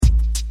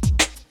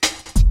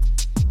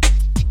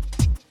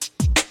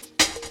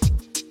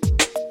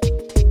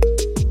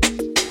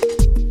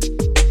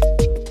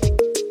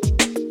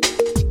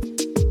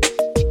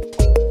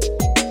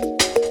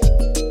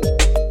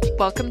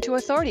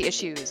Authority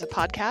Issues, a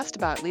podcast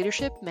about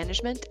leadership,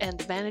 management, and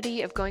the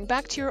vanity of going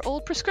back to your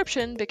old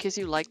prescription because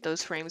you like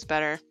those frames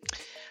better.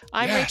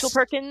 I'm Rachel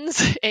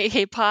Perkins,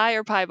 aka Pie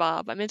or Pie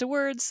Bob. I'm into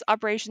words,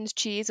 operations,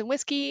 cheese, and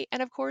whiskey,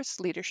 and of course,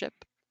 leadership.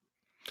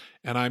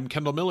 And I'm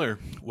Kendall Miller.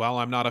 While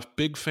I'm not a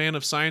big fan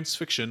of science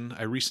fiction,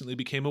 I recently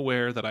became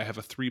aware that I have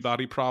a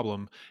 3-body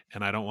problem,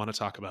 and I don't want to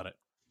talk about it.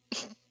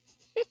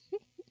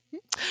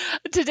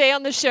 Today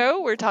on the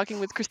show, we're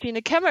talking with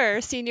Christina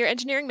Kemmer, Senior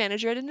Engineering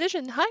Manager at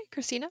Envision. Hi,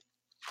 Christina.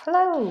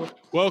 Hello.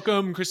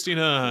 Welcome,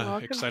 Christina.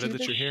 Welcome excited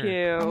that you're show.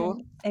 here.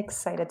 I'm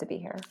excited to be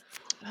here.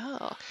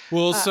 Oh.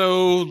 Well,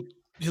 so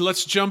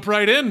let's jump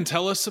right in.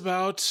 Tell us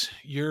about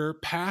your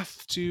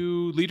path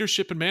to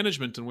leadership and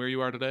management and where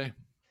you are today.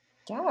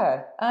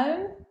 Yeah.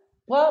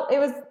 Well,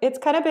 it's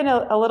kind of been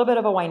a little bit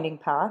of a winding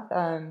path.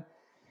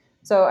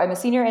 So I'm a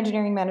senior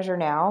engineering manager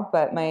now,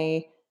 but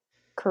my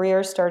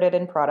career started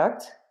in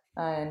product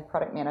and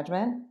product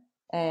management.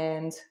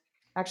 And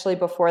actually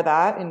before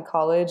that in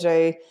college,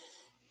 I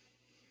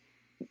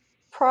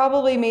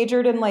probably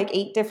majored in like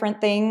 8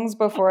 different things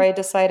before I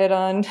decided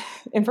on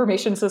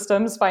information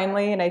systems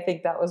finally. And I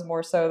think that was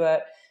more so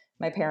that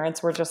my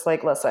parents were just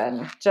like,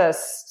 listen,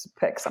 just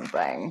pick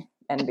something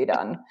and be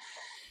done.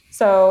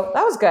 So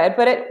that was good,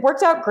 but it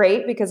worked out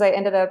great because I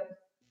ended up,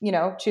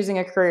 choosing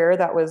a career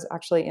that was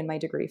actually in my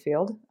degree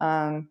field.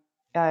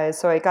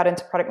 So I got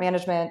into product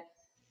management.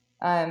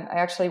 I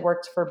actually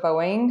worked for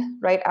Boeing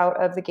right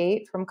out of the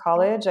gate from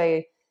college.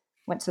 I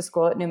went to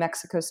school at New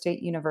Mexico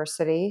State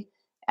University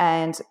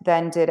and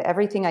then did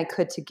everything I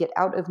could to get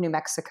out of New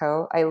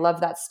Mexico. I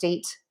love that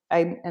state.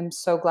 I am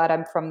so glad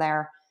I'm from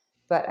there,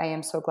 but I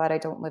am so glad I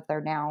don't live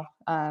there now.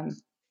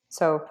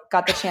 So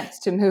got the chance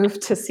to move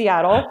to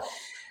Seattle,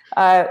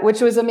 which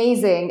was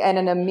amazing and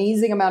an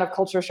amazing amount of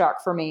culture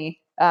shock for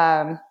me.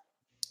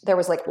 There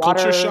was like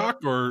water. Culture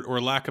shock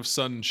or lack of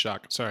sun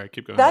shock? Sorry,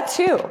 keep going. That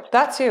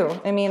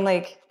too. I mean,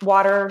 like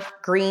water,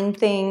 green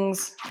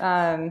things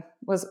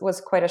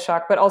was quite a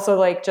shock, but also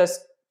like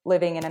just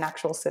living in an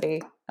actual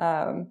city.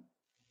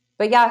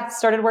 But yeah,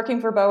 started working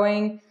for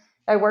Boeing.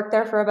 I worked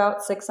there for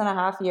about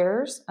 6.5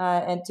 years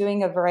and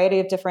doing a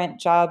variety of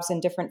different jobs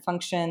and different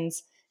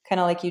functions, kind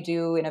of like you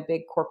do in a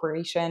big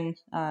corporation.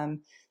 And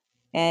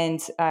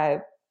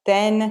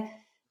then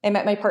I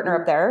met my partner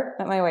up there,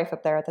 met my wife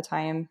up there at the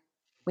time.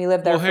 We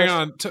lived there. Well, hang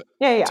on.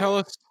 Yeah. Tell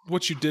us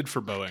what you did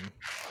for Boeing.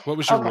 What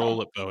was your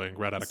role at Boeing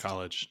right out of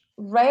college?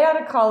 Right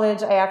out of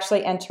college, I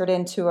actually entered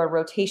into a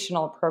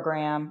rotational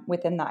program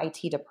within the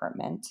IT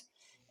department.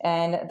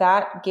 And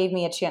that gave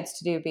me a chance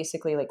to do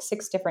basically like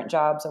 6 different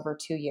jobs over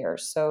 2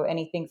 years. So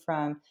anything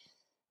from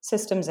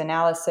systems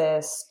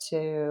analysis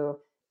to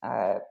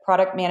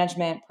product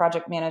management,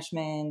 project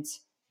management,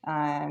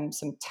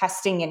 some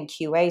testing and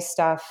QA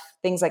stuff,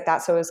 things like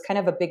that. So it was kind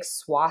of a big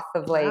swath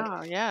of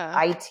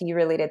IT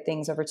related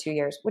things over 2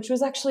 years, which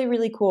was actually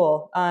really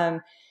cool.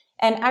 And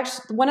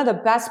actually one of the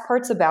best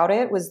parts about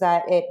it was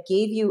that it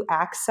gave you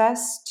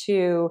access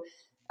to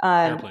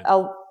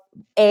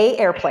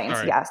airplanes,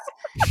 yes,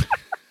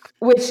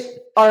 which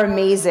are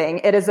amazing.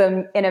 It is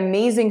an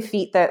amazing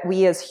feat that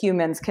we as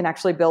humans can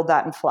actually build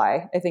that and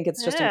fly. I think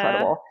it's just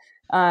incredible.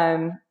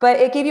 But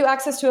it gave you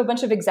access to a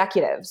bunch of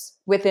executives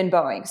within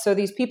Boeing. So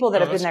these people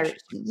that have been there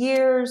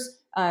years,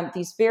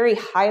 these very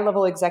high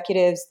level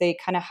executives, they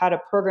kind of had a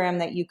program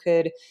that you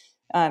could,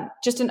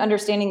 just an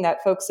understanding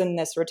that folks in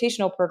this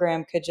rotational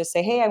program could just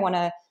say, hey, I want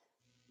to,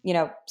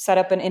 set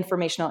up an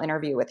informational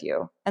interview with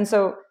you. And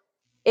so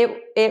it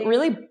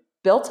really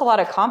built a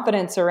lot of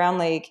confidence around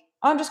like,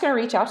 oh, I'm just going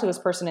to reach out to this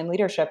person in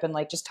leadership and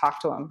like just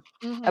talk to them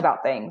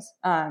about things,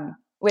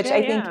 which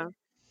I think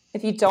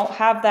if you don't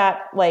have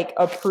that like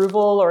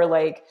approval or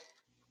like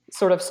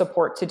sort of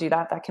support to do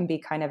that, that can be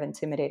kind of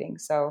intimidating.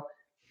 So,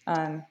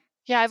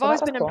 I've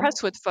always been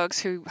impressed with folks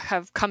who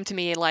have come to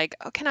me like,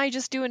 oh, can I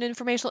just do an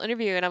informational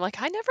interview? And I'm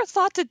like, I never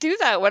thought to do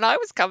that when I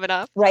was coming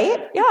up.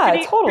 Right?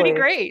 Yeah, totally. Pretty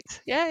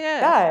great.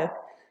 Yeah.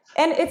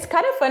 And it's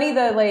kind of funny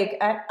that like,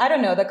 I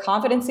don't know, the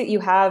confidence that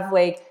you have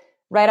like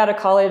right out of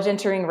college,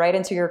 entering right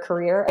into your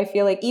career. I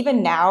feel like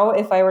even now,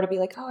 if I were to be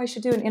like, oh, I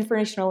should do an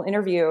informational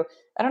interview,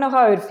 I don't know how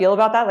I would feel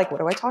about that. Like, what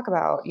do I talk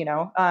about?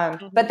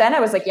 But then I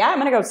was like, yeah, I'm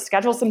going to go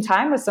schedule some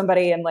time with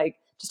somebody and like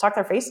just talk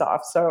their face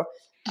off. So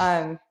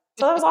that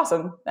was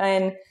awesome.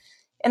 And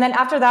then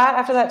after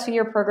that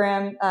 2-year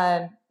program,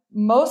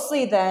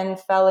 mostly then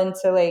fell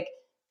into like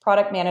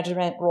product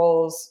management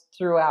roles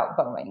throughout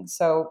Boeing.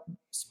 So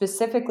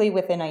specifically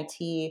within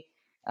IT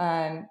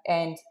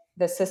and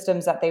the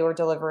systems that they were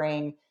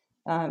delivering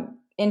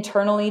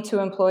internally to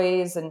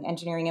employees and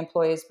engineering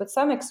employees, but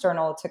some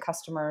external to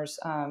customers.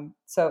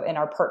 So and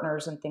our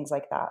partners and things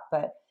like that.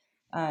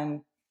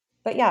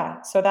 But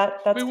yeah, so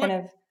that's kind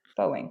of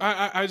Boeing.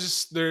 I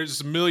just,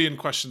 there's a million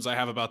questions I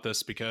have about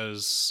this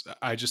because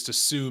I just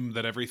assume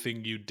that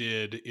everything you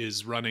did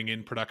is running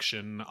in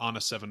production on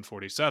a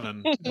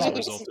 747 as a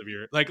result of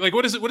your, like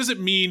what does it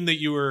mean that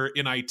you were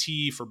in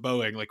IT for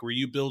Boeing? Like, were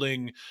you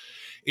building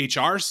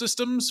HR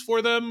systems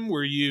for them?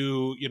 Were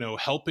you,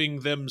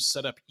 helping them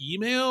set up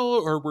email,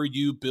 or were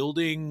you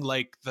building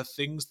like the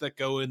things that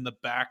go in the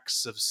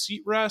backs of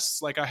seat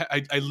rests? Like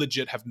I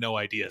legit have no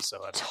idea.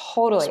 So I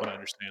Totally. just want to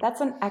understand.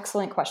 That's an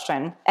excellent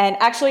question. And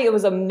actually it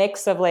was a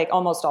mix of like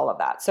almost all of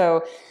that.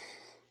 So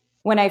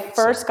when I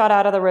first got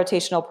out of the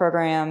rotational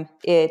program,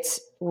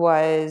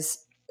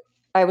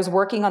 I was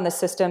working on the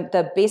system,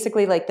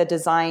 basically like the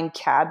design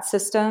CAD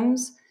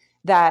systems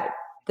that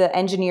the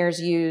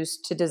engineers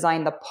used to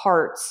design the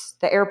parts,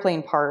 the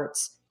airplane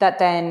parts that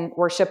then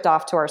were shipped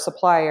off to our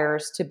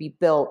suppliers to be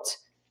built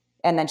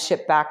and then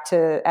shipped back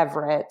to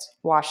Everett,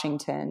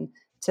 Washington,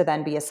 to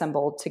then be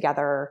assembled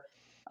together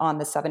on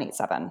the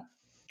 787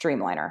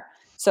 Dreamliner.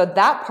 So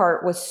that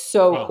part was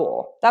so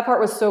cool. That part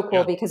was so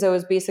cool because it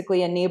was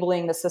basically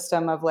enabling the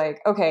system of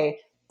like, okay,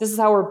 this is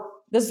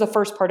the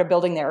first part of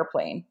building the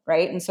airplane,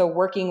 right? And so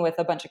working with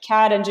a bunch of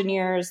CAD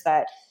engineers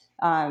that,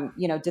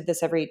 did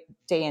this every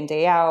day in,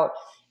 day out,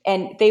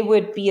 and they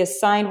would be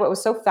assigned. What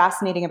was so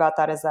fascinating about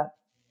that is that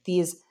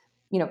these,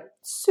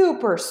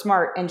 super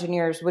smart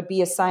engineers would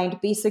be assigned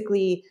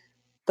basically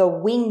the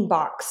wing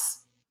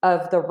box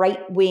of the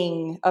right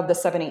wing of the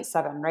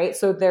 787, right?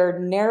 So their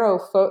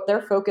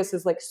their focus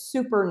is like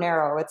super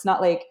narrow. It's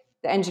not like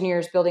the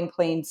engineers building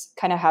planes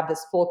kind of have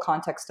this full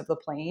context of the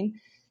plane.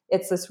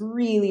 It's this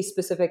really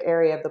specific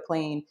area of the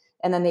plane,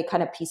 and then they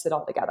kind of piece it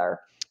all together.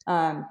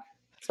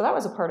 So that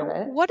was a part of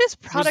it. What is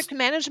product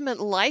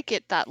management like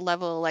at that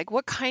level? Like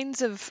what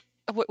sort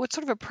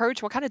of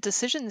approach, what kind of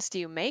decisions do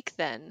you make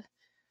then?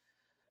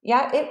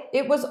 Yeah,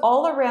 it was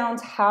all around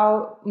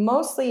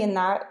mostly in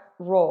that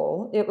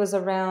role, it was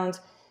around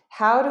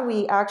how do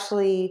we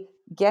actually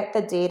get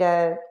the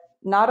data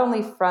not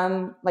only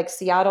from like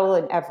Seattle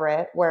and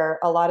Everett, where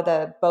a lot of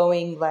the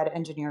Boeing-led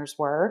engineers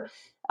were,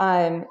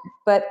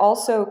 but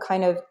also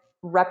kind of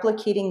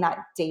replicating that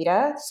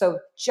data. So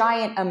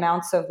giant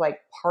amounts of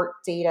like part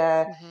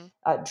data,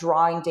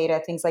 drawing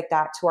data, things like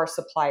that to our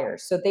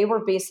suppliers. So they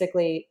were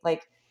basically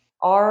like,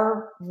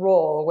 our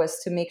role was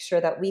to make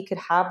sure that we could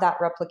have that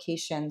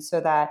replication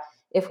so that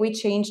if we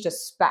changed a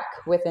spec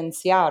within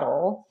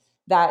Seattle,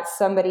 that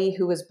somebody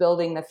who was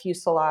building the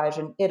fuselage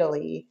in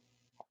Italy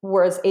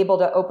was able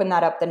to open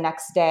that up the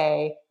next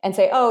day and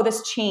say, oh,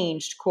 this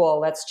changed.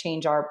 Cool. Let's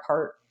change our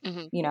part,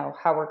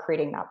 how we're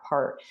creating that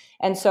part.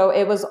 And so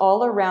it was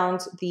all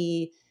around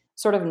the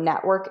sort of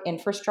network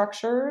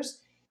infrastructures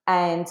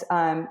and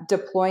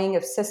deploying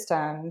of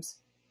systems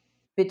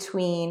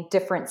between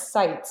different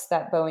sites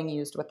that Boeing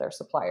used with their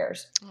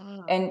suppliers.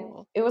 Oh. And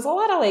it was a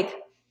lot of like,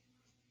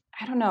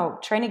 I don't know,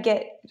 trying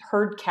to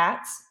herd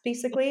cats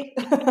basically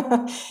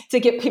to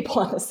get people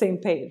on the same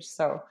page.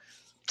 So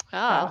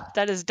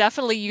that is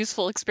definitely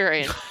useful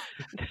experience.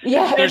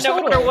 Yeah,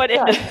 no matter what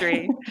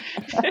industry.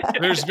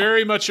 There's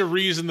very much a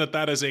reason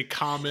that is a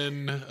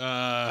common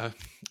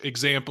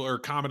example or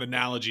common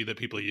analogy that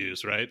people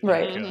use, right?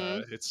 Right.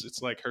 Like,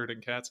 it's like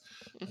herding cats.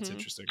 That's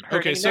interesting.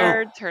 Herding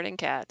nerds, herding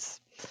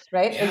cats.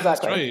 Right? Yeah,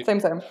 exactly. Right.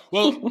 Same.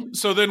 Well,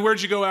 so then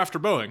where'd you go after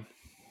Boeing?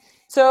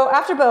 So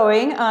after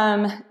Boeing,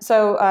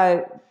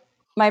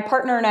 my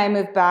partner and I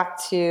moved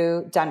back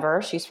to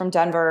Denver. She's from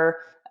Denver.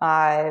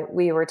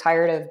 We were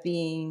tired of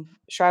being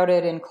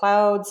shrouded in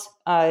clouds.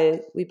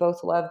 We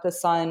both loved the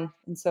sun.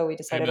 And so we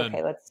decided,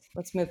 okay,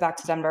 let's move back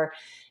to Denver.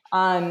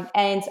 And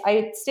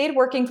I stayed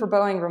working for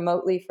Boeing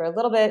remotely for a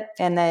little bit.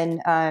 And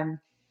then,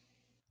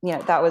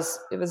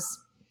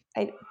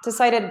 I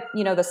decided,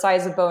 the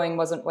size of Boeing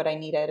wasn't what I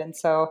needed. And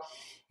so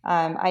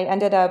I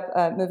ended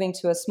up moving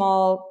to a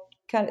small,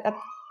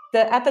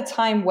 at the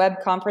time,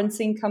 web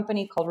conferencing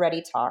company called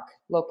ReadyTalk,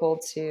 local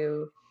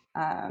to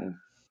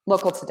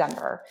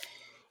Denver.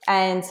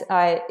 And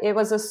it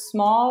was a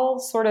small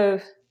sort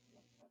of,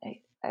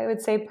 I would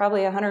say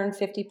probably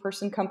 150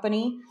 person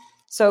company.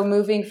 So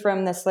moving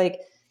from this like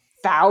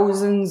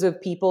thousands of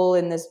people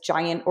in this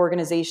giant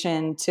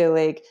organization to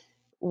like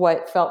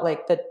what felt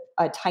like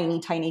a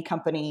tiny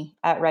company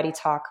at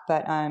ReadyTalk.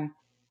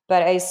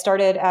 But I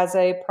started as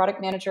a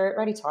product manager at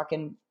ReadyTalk,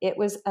 and it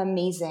was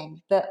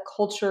amazing. The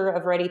culture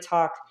of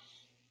ReadyTalk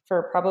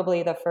for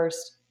probably the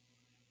first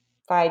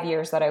 5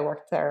 years that I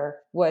worked there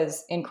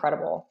was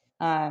incredible.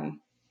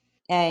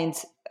 And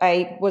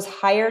I was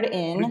hired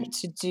in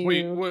to do.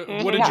 Wait, what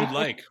did you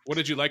like? What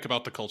did you like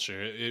about the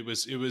culture? It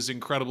was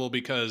incredible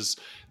because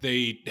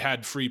they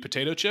had free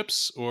potato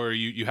chips, or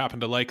you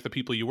happened to like the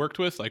people you worked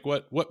with. Like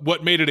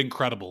what made it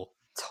incredible?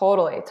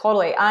 Totally.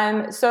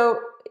 So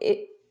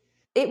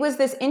it was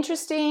this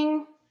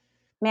interesting,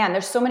 man.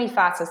 There's so many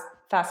facets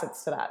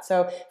to that.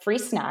 So free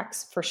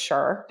snacks for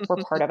sure were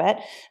part of it.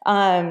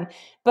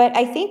 But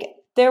I think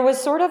there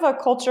was sort of a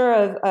culture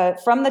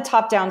of from the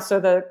top down. So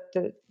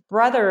the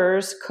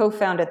brothers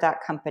co-founded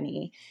that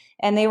company,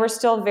 and they were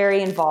still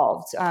very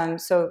involved.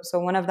 So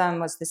one of them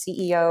was the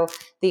CEO,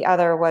 the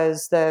other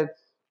was the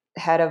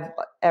head of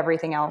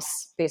everything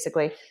else,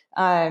 basically.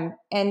 And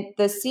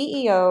the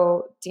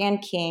CEO, Dan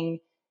King,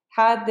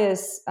 had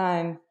this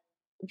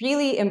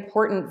really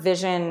important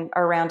vision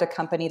around a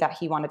company that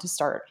he wanted to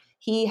start.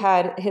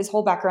 His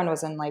whole background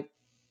was in like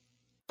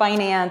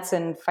finance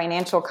and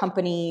financial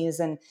companies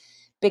and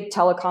big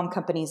telecom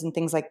companies and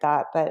things like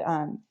that. But,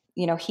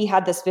 he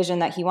had this vision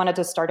that he wanted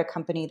to start a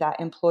company that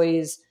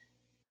employees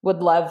would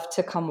love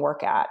to come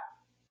work at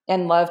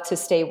and love to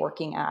stay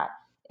working at.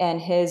 And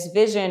his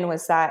vision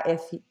was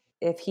that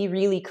if he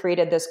really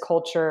created this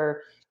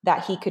culture,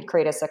 that he could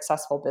create a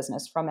successful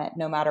business from it,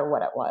 no matter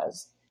what it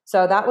was.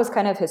 So that was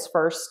kind of his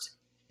first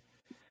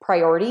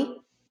priority.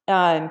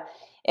 And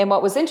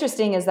what was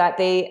interesting is that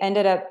they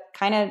ended up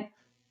kind of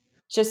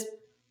just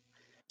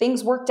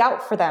things worked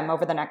out for them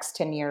over the next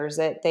 10 years.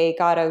 They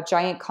got a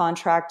giant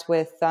contract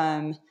with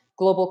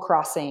Global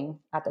Crossing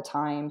at the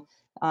time.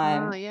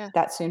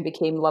 That soon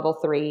became Level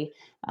 3.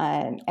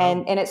 And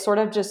it sort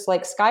of just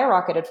like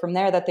skyrocketed from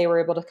there, that they were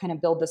able to kind of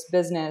build this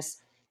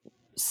business,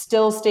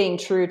 still staying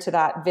true to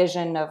that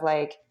vision of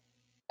like,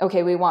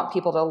 okay, we want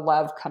people to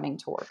love coming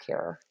to work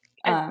here.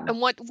 And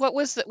what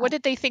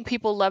did they think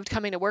people loved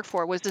coming to work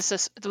for? Was this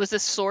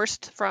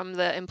sourced from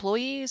the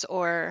employees,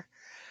 or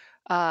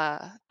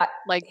I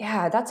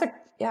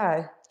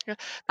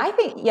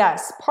think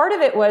yes, part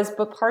of it was,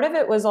 but part of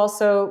it was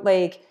also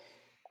like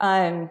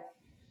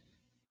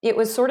it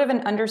was sort of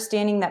an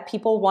understanding that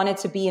people wanted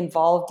to be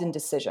involved in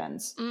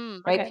decisions,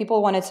 right?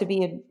 People wanted to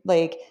be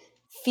like,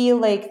 feel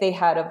like they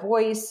had a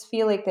voice,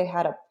 feel like they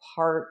had a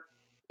part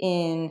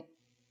in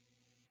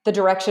the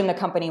direction the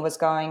company was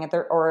going,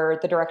 or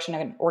the direction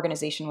an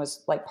organization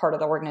was, like, part of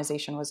the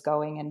organization was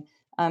going. And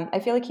I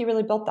feel like he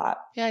really built that.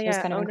 It was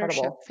kind of ownership,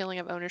 incredible. feeling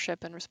of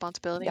ownership and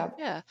responsibility.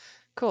 Yeah.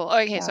 Cool.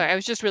 Okay, sorry. I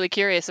was just really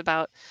curious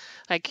about,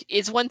 like,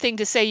 it's one thing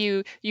to say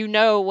you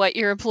know what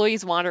your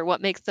employees want or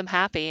what makes them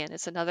happy, and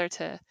it's another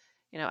to,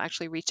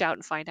 actually reach out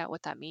and find out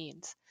what that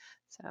means.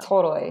 So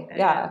totally.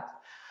 Yeah.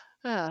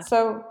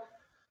 So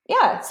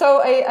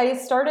I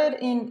started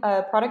in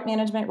a product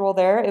management role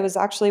there. It was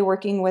actually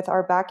working with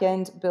our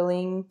back-end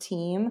billing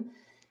team.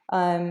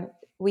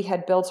 We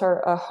had built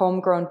a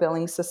homegrown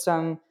billing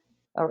system,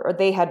 or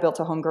they had built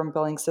a homegrown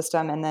billing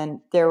system, and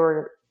then there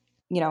were,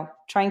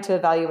 trying to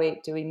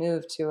evaluate, do we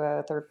move to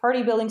a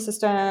third-party billing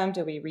system?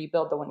 Do we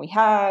rebuild the one we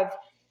have?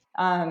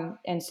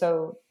 And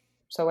so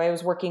I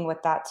was working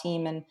with that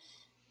team, and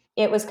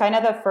it was kind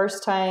of the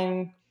first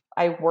time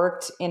I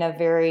worked in a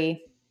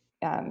very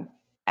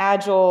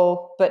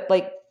agile, but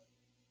like,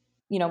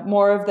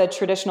 more of the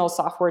traditional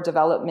software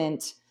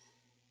development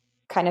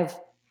kind of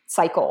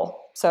cycle.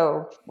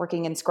 So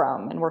working in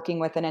Scrum and working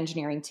with an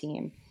engineering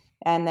team,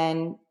 and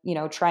then,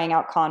 trying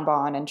out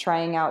Kanban and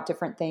trying out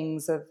different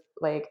things of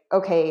like,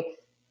 okay,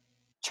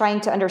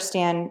 trying to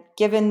understand,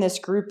 given this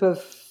group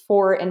of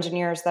 4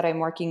 engineers that I'm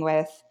working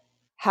with,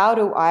 how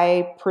do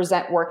I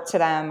present work to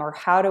them, or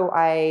how do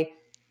I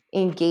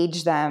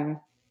engage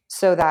them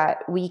so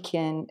that we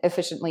can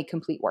efficiently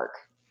complete work?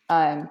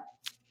 And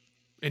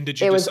did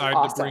you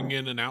decide to bring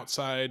in an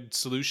outside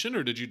solution,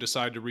 or did you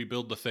decide to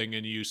rebuild the thing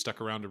and you stuck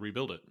around to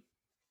rebuild it?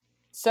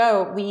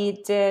 So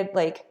we did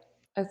like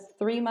a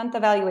 3-month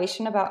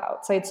evaluation about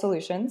outside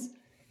solutions,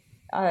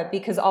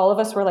 because all of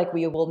us were like,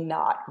 we will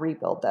not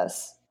rebuild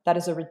this. That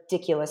is a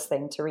ridiculous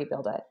thing to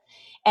rebuild it.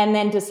 And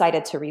then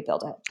decided to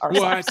rebuild it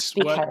ourselves.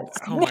 What?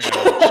 Oh my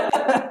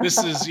gosh.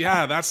 This is,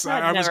 that's,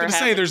 I was going to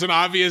say there's an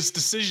obvious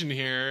decision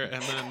here.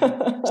 And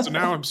then, so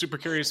now I'm super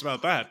curious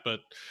about that,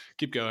 but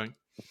keep going.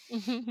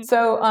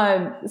 So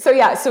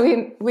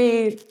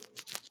we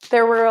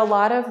there were a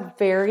lot of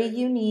very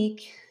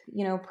unique,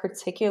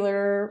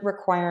 particular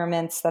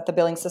requirements that the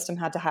billing system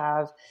had to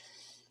have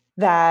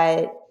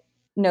that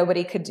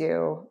nobody could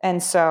do.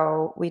 And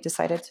so we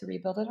decided to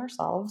rebuild it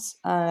ourselves,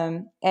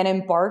 and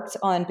embarked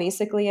on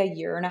basically a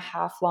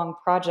 1.5-year long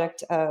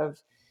project of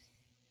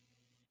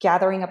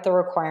gathering up the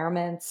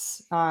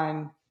requirements,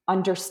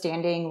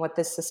 understanding what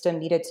this system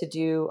needed to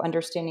do,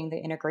 understanding the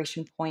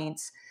integration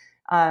points.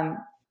 And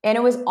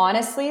it was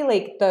honestly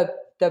like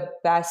the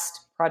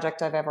best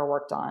project I've ever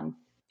worked on,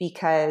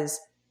 because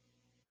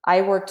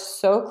I worked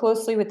so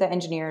closely with the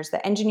engineers.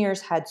 The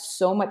engineers had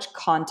so much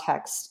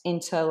context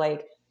into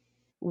like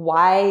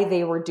why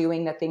they were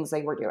doing the things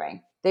they were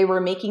doing. They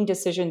were making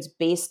decisions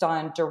based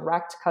on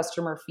direct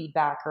customer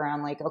feedback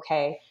around like,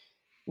 okay,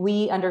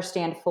 we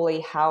understand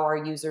fully how our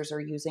users are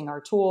using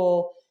our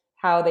tool,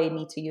 how they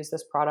need to use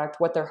this product,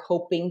 what they're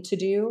hoping to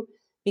do,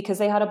 because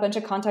they had a bunch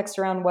of context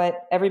around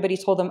what everybody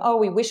told them. Oh,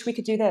 we wish we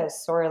could do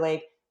this, or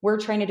like, we're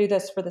trying to do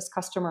this for this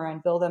customer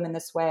and bill them in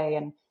this way.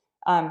 And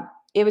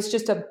it was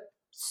just a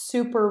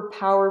super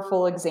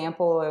powerful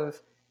example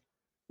of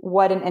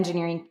what an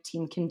engineering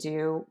team can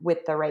do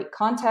with the right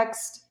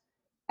context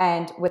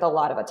and with a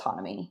lot of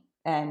autonomy.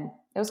 And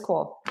it was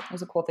cool. It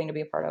was a cool thing to be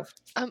a part of.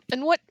 And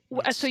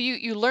so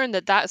you learned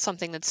that that's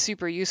something that's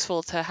super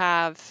useful to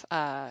have,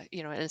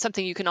 and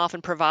something you can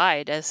often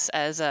provide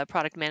as a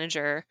product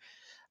manager,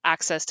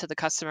 access to the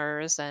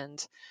customers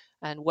and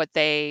what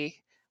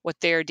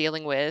they're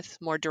dealing with,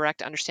 more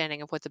direct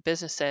understanding of what the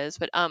business is.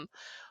 But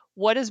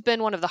what has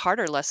been one of the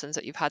harder lessons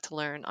that you've had to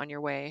learn on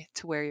your way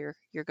to where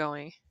you're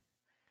going?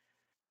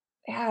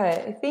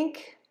 Yeah, I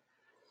think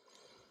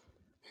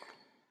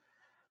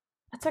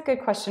that's a good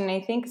question. I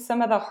think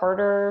some of the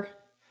harder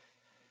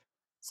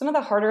some of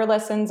the harder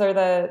lessons are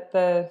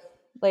the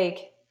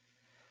like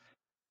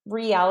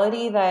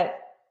reality that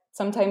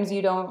sometimes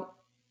you don't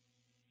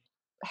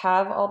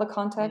have all the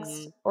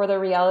context, or the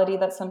reality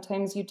that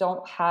sometimes you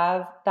don't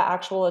have the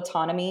actual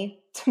autonomy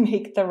to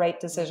make the right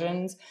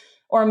decisions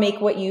or make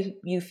what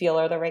you feel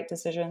are the right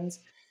decisions.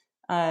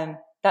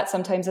 That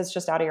sometimes it's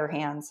just out of your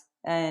hands,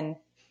 and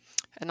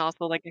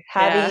also like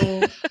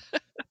having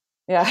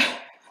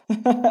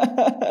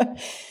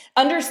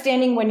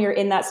understanding when you're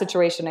in that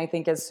situation, I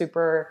think, is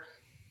super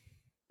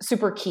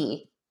super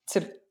key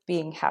to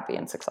being happy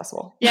and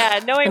successful. Yeah,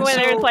 knowing when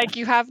there's like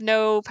you have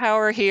no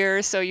power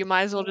here, so you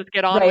might as well just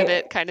get on with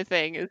it kind of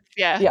thing.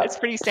 It's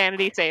pretty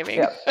sanity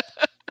saving.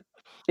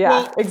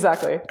 Yeah,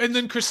 exactly. And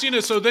then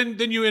Christina, so then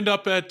you end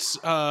up at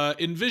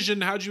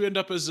InVision. How'd you end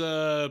up as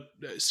a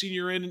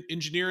senior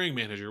engineering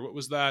manager? What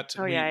was that?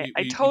 Oh yeah,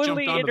 I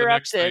totally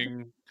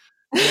interrupted.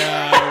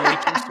 Yeah,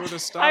 Rachel sort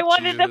of stopped. I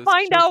wanted to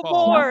find out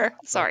more.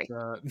 Sorry.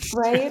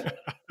 Right?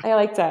 I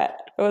like that.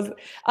 It was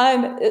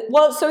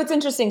well, so it's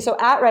interesting. So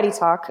at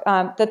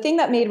ReadyTalk, the thing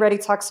that made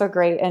ReadyTalk so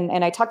great,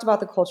 and I talked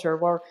about the culture,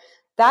 well,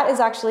 that is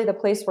actually the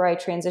place where I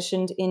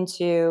transitioned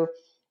into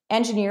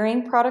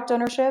engineering product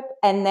ownership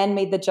and then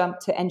made the jump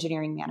to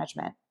engineering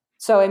management.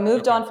 So I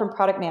moved on from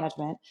product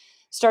management,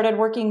 started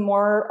working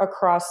more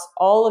across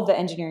all of the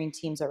engineering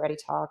teams at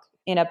ReadyTalk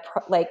in a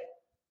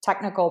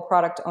technical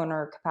product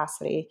owner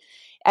capacity.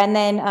 And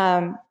then,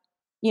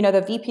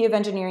 the VP of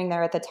engineering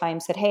there at the time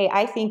said, "Hey,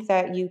 I think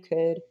that you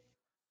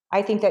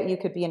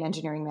could be an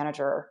engineering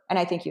manager, and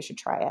I think you should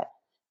try it."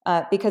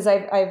 Because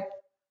I've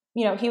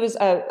he was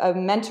a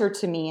mentor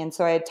to me. And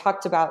so I had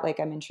talked about, like,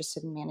 I'm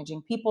interested in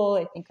managing people.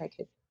 I think I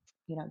could,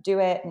 do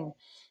it.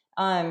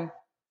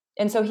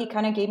 And so he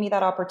kind of gave me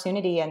that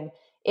opportunity, and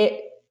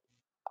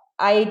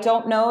I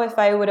don't know if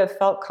I would have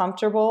felt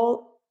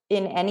comfortable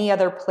in any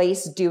other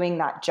place doing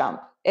that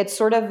jump. It's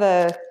sort of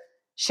a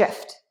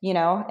shift,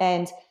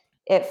 and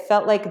it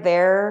felt like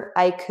there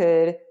I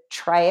could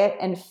try it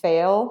and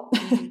fail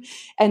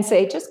and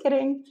say, just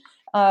kidding.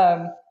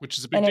 Which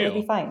is a big deal. And it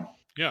would be fine.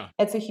 Yeah.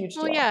 It's a huge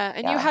deal. Well, yeah.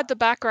 And you had the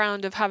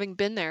background of having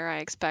been there, I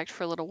expect,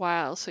 for a little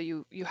while. So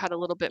you had a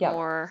little bit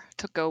more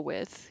to go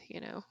with,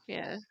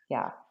 Yeah.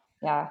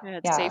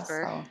 It's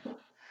safer. So.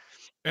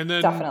 And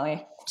then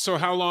definitely. So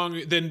how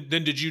long then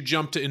did you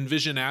jump to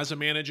InVision as a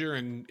manager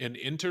and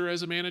enter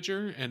as a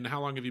manager? And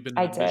how long have you been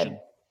in InVision? Did.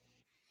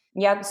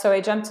 Yeah, so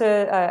I jumped to,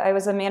 I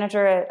was a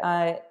manager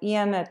at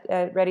EM at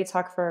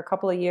ReadyTalk for a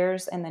couple of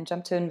years, and then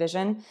jumped to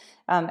InVision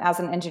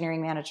as an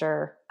engineering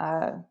manager,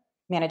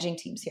 managing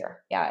teams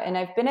here. Yeah, and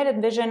I've been at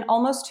InVision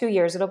almost 2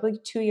 years. It'll be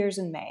 2 years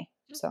in May.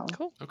 So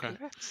cool. Okay.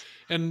 Congrats.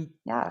 And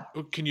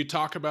can you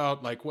talk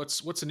about, like,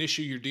 what's an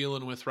issue you're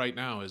dealing with right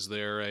now? Is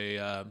there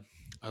a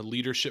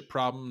leadership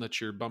problem that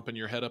you're bumping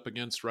your head up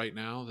against right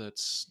now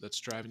that's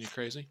driving you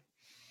crazy?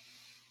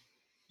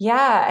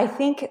 Yeah, I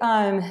think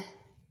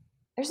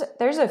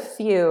there's a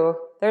few.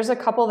 There's a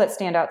couple that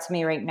stand out to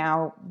me right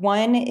now.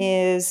 One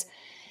is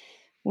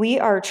we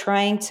are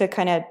trying to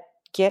kind of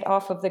get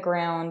off of the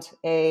ground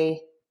a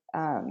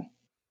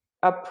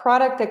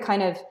product that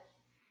kind of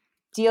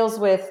deals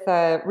with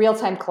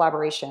real-time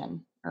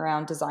collaboration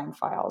around design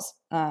files.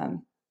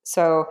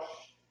 So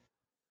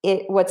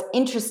what's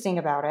interesting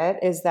about it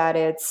is that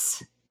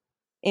it's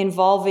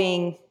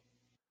involving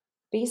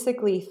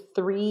basically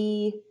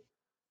 3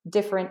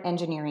 different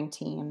engineering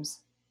teams,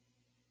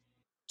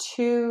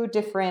 2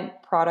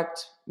 different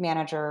product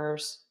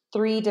managers,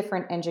 3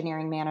 different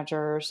engineering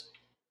managers,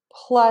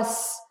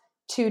 plus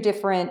 2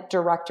 different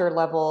director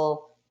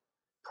level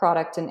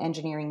product and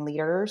engineering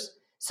leaders.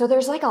 So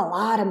there's like a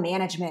lot of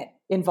management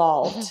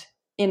involved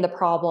in the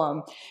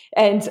problem.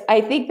 And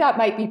I think that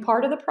might be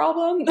part of the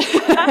problem.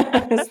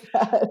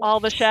 All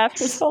the chefs.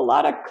 There's a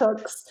lot of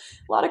cooks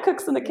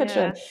in the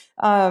kitchen.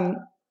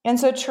 And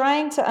so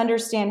trying to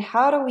understand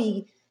how do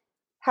we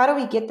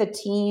get the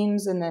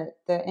teams and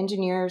the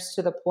engineers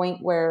to the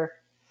point where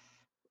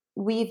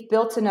we've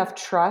built enough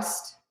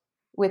trust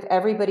with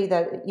everybody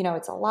that,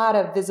 it's a lot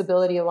of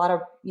visibility, a lot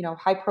of,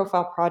 high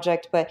profile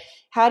project, but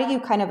how do you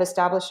kind of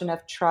establish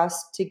enough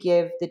trust to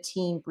give the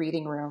team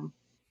breathing room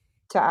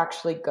to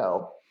actually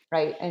go,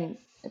 right? And,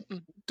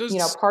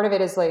 part of it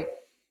is like,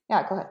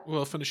 yeah, go ahead.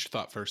 Well, finish your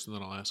thought first and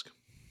then I'll ask.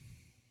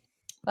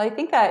 Well, I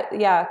think that,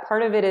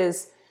 part of it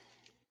is,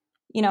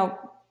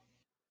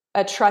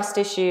 a trust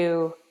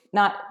issue.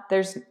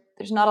 There's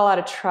not a lot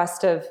of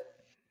trust of,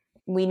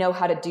 we know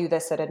how to do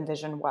this at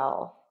InVision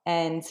well.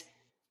 And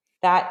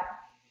that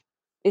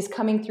is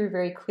coming through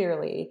very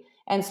clearly.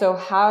 And so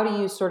how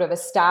do you sort of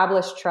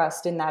establish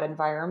trust in that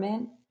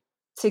environment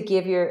to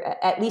give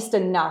at least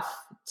enough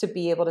to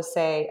be able to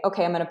say,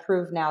 okay, I'm going to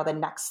prove now the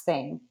next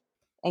thing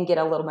and get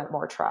a little bit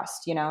more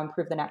trust,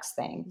 improve the next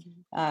thing.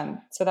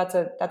 So that's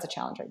a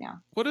challenge right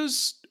now. What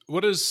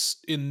is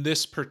in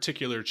this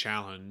particular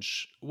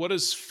challenge, what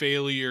does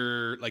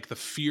failure, like the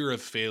fear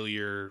of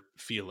failure,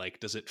 feel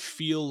like? Does it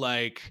feel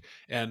like,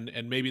 and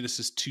maybe this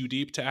is too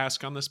deep to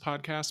ask on this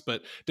podcast,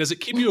 but does it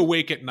keep you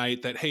awake at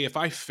night that, hey, if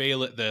I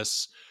fail at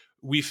this,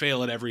 we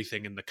fail at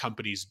everything and the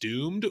company's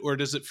doomed? Or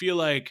does it feel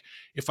like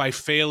if I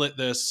fail at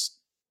this,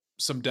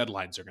 some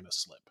deadlines are going to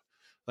slip?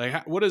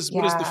 Like, what does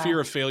the fear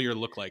of failure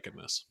look like in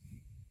this?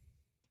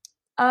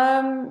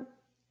 The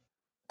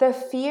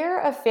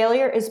fear of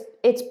failure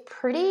it's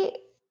pretty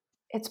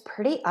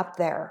up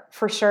there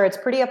for sure. It's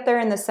pretty up there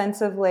in the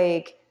sense of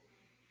like,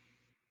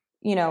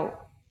 you know,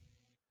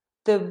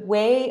 the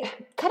way,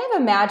 kind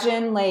of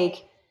imagine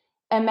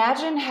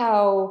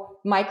how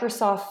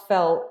Microsoft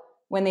felt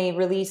when they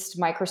released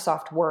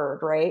Microsoft Word,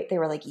 right? They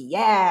were like,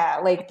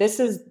 yeah, like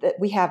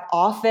we have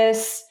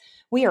Office.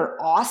 We are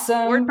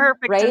awesome.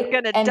 WordPerfect right? is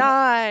gonna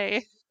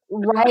die.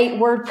 Right.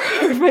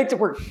 WordPerfect.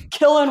 We're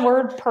killing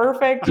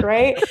WordPerfect,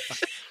 right?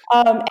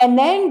 And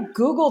then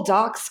Google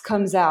Docs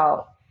comes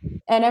out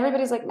and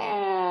everybody's like,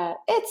 nah,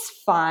 it's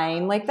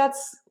fine. Like,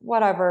 that's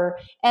whatever.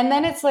 And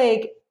then it's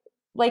like,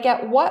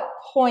 at what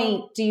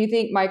point do you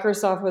think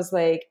Microsoft was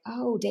like,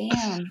 oh,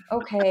 damn,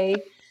 okay,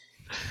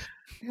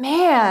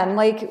 man,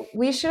 like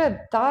we should have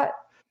thought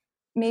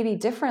maybe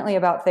differently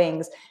about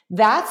things?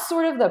 That's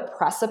sort of the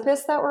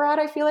precipice that we're at,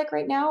 I feel like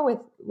right now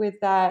with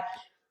that,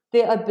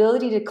 the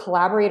ability to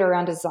collaborate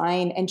around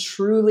design and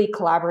truly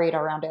collaborate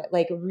around it,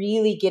 like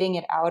really getting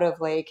it out of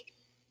like,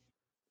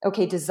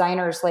 okay,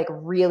 designers like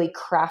really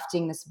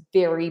crafting this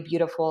very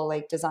beautiful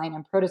like design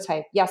and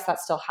prototype. Yes, that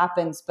still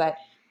happens, but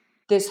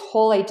this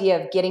whole idea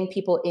of getting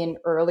people in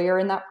earlier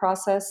in that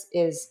process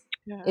is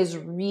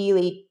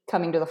really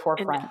coming to the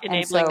forefront.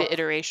 Enabling the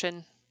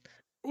iteration.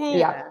 Well,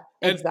 yeah,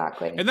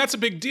 exactly. And that's a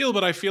big deal,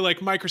 but I feel like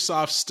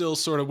Microsoft's still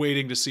sort of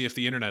waiting to see if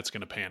the internet's going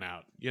to pan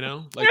out, you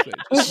know? Like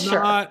just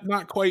sure.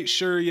 not quite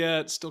sure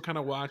yet, still kind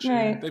of watching.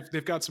 Right.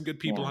 They've got some good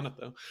people on it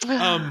though.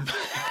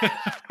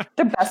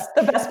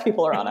 The best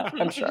people are on it,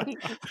 I'm sure.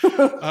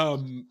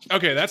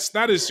 Okay,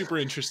 that is super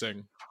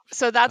interesting.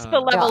 So that's the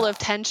level of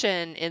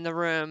tension in the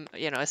room,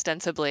 you know,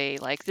 ostensibly.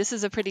 Like, this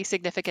is a pretty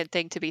significant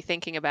thing to be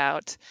thinking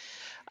about.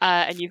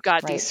 And you've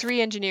got these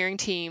 3 engineering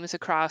teams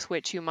across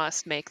which you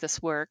must make this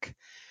work.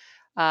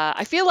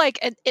 I feel like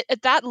at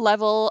that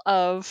level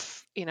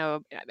of, you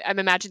know, I'm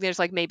imagining there's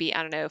like maybe,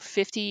 I don't know,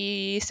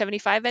 50,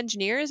 75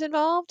 engineers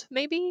involved,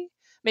 maybe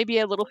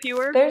a little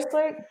fewer. There's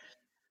like,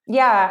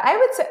 yeah, I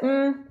would say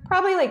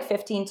probably like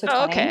 15 to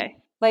 20. Okay.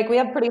 Like, we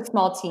have pretty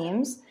small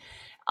teams.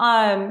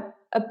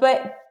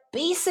 But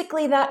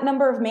basically that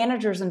number of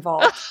managers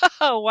involved.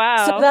 Oh,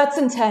 wow. So that's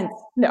intense.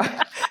 No,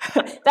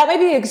 that might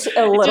be a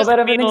little bit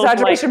of an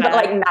exaggeration, but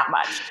like not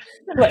much.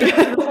 Like,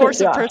 the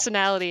force of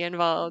personality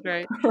involved,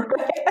 right?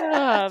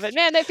 But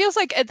man, it feels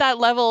like at that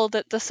level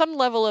that some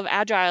level of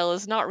agile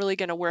is not really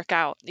going to work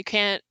out. You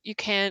can't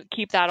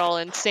keep that all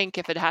in sync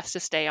if it has to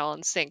stay all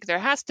in sync. There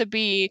has to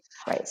be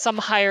some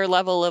higher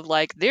level of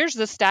like, there's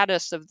the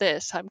status of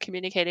this. I'm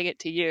communicating it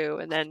to you,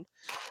 and then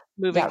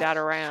moving that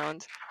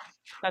around.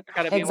 That's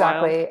got to be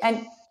wild.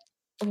 And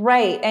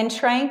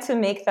trying to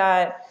make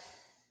that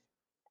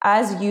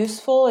as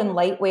useful and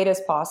lightweight as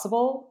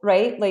possible,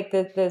 right? Like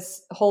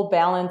this whole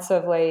balance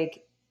of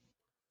like,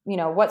 you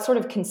know, what sort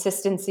of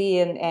consistency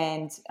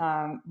and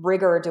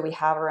rigor do we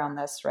have around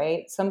this,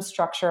 right? Some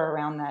structure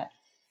around that,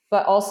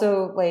 but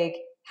also like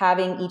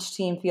having each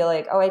team feel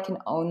like, oh, I can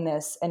own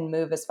this and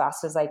move as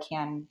fast as I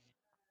can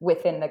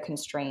within the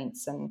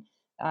constraints, and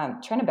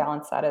trying to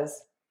balance that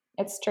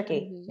it's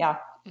tricky. Mm-hmm. Yeah.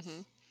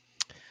 Mm-hmm.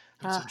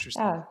 That's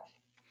interesting. Yeah.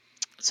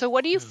 So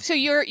what do you? So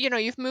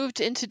you've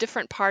moved into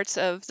different parts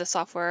of the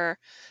software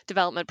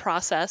development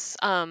process,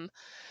 and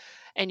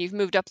you've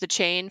moved up the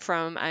chain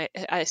from. I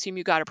assume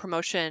you got a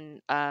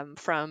promotion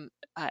from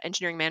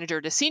engineering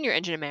manager to senior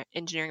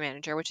engineering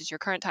manager, which is your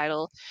current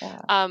title.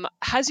 Yeah.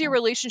 Has your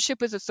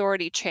relationship with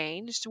authority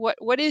changed?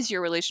 What is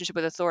your relationship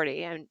with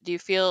authority, and do you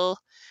feel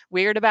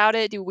weird about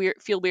it? Do you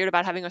feel weird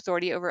about having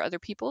authority over other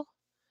people?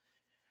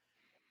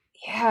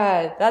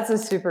 Yeah, that's a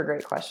super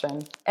great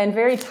question and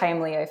very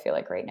timely, I feel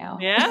like, right now.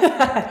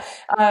 Yeah.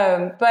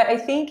 But I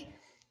think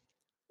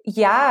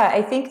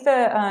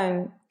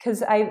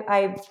because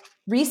I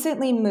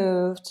recently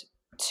moved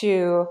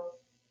to,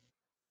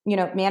 you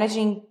know,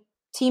 managing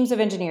teams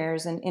of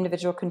engineers and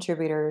individual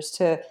contributors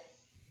to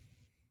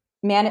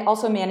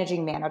also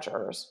managing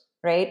managers,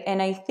 right?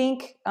 And I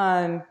think,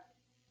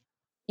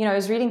 you know, I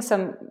was reading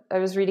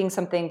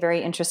something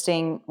very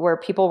interesting where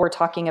people were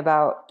talking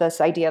about this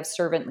idea of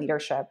servant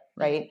leadership,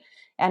 right?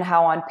 And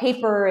how on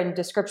paper and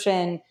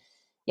description,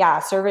 yeah,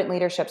 servant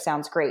leadership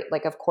sounds great.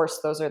 Like, of course,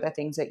 those are the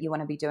things that you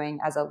want to be doing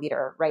as a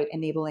leader, right?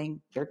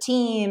 Enabling your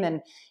team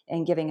and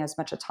giving as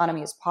much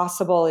autonomy as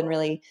possible, and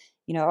really,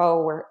 you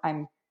know,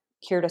 I'm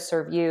here to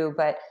serve you.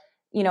 But,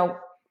 you know,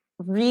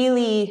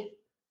 really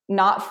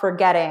not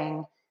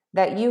forgetting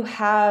that you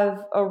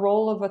have a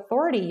role of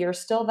authority. You're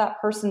still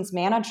that person's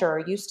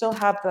manager. You still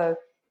have the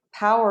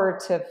power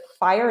to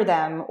fire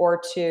them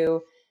or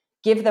to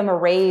give them a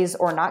raise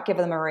or not give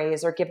them a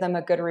raise, or give them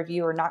a good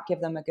review or not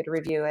give them a good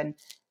review. And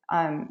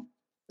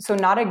so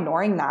not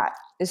ignoring that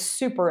is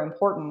super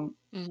important.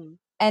 Mm-hmm.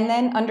 And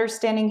then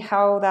understanding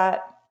how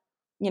that,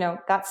 you know,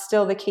 that's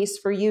still the case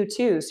for you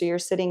too. So you're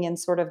sitting in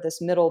sort of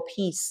this middle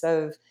piece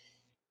of,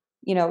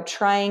 you know,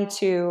 trying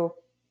to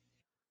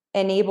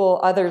enable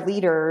other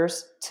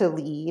leaders to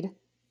lead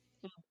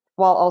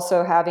while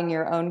also having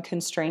your own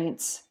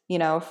constraints,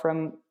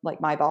 from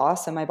like my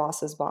boss and my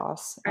boss's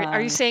boss.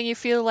 Are you saying you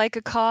feel like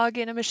a cog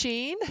in a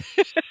machine?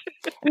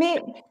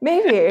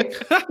 Maybe.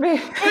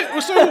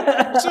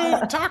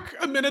 So talk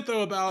a minute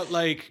though about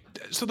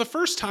so the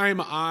first time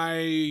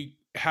I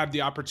had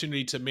the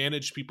opportunity to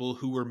manage people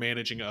who were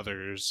managing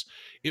others,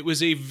 it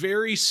was a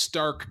very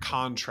stark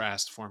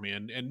contrast for me.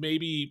 And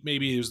maybe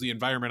it was the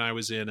environment I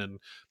was in, and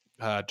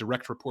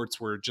direct reports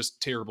were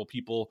just terrible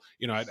people.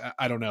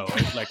 I don't know,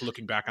 like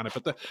looking back on it.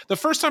 But the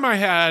first time I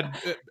had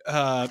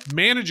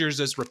managers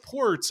as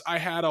reports, I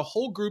had a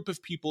whole group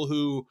of people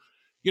who,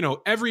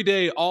 every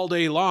day, all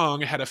day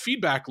long, had a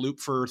feedback loop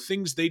for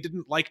things they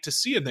didn't like to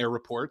see in their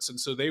reports. And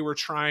so they were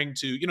trying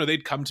to,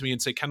 they'd come to me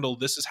and say, Kendall,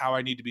 this is how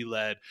I need to be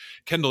led.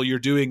 Kendall, you're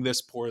doing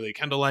this poorly.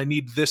 Kendall, I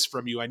need this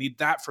from you. I need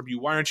that from you.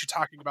 Why aren't you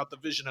talking about the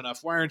vision enough?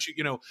 Why aren't you,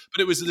 but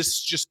it was this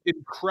just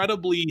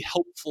incredibly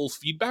helpful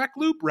feedback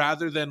loop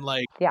rather than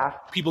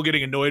people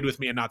getting annoyed with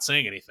me and not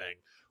saying anything.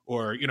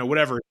 Or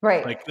whatever.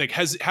 Right. Like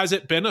has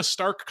it been a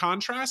stark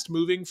contrast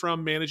moving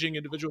from managing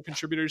individual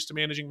contributors to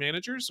managing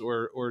managers,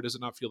 or does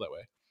it not feel that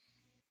way?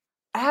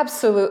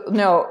 Absolutely.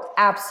 No,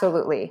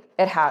 absolutely.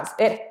 It has.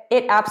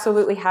 It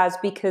absolutely has,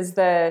 because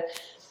the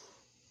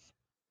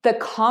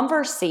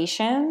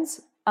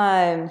conversations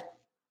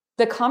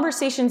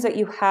that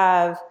you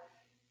have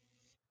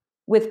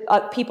with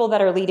people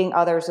that are leading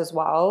others as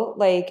well,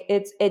 like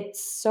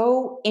it's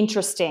so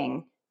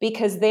interesting,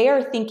 because they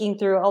are thinking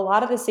through a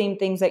lot of the same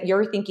things that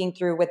you're thinking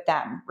through with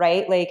them,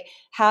 right? Like,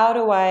 how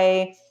do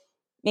I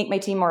make my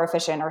team more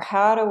efficient, or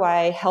how do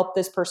I help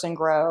this person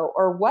grow,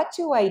 or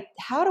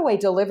how do I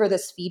deliver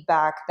this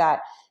feedback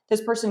that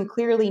this person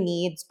clearly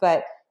needs,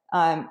 but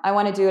I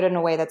want to do it in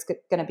a way that's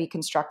going to be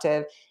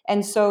constructive.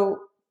 And so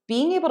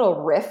being able to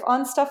riff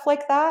on stuff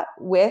like that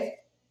with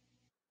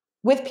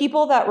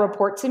people that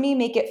report to me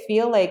make it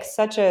feel like it's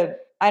such an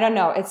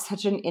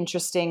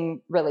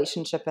interesting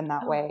relationship in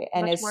that way.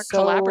 And much it's more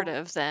so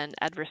collaborative than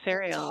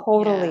adversarial.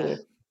 Totally. Yeah.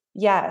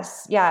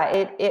 Yes. Yeah.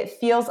 It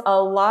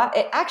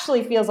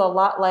actually feels a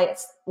lot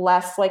less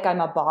like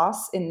I'm a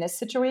boss in this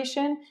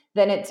situation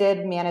than it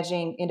did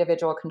managing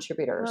individual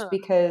contributors,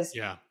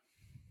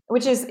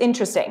 which is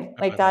interesting.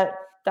 Like that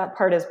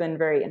part has been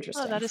very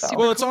interesting. That is so. super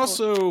Well, it's cool.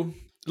 also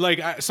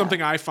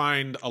something I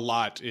find a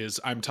lot is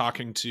I'm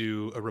talking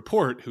to a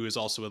report who is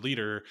also a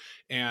leader,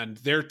 and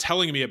they're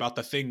telling me about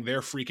the thing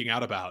they're freaking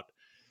out about.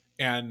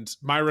 And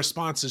my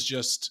response is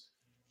just,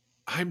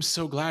 I'm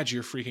so glad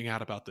you're freaking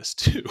out about this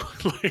too.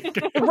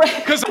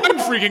 Because I'm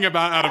freaking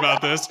out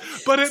about this,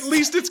 but at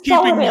least it's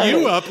keeping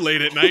you up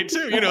late at night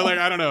too.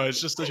 I don't know.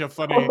 It's just such a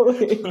funny,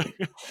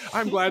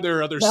 I'm glad there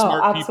are other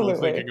smart people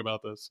thinking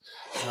about this.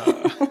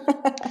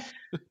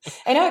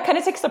 I know, it kind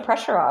of takes the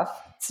pressure off.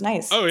 It's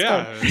nice. Oh,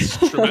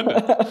 it's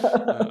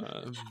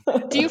tremendous.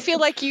 Do you feel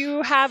like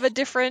you have a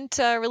different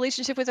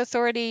relationship with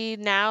authority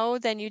now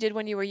than you did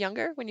when you were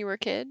younger, when you were a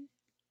kid?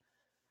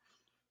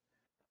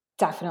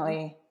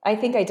 Definitely. I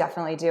think I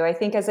definitely do. I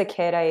think as a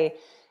kid, I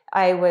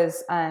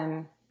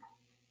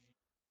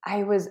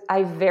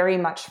very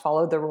much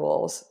followed the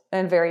rules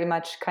and very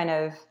much kind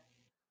of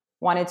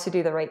wanted to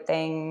do the right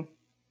thing,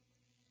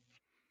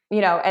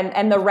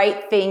 and the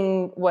right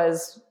thing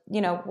was,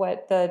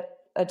 what the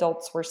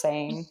adults were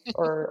saying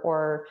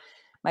or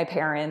my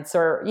parents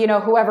or,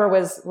 whoever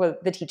was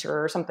the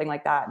teacher or something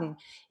like that. And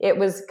it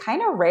was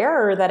kind of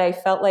rare that I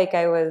felt like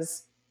I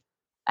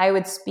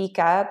would speak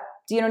up.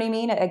 Do you know what I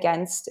mean?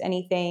 Against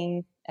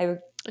anything. Do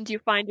you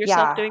find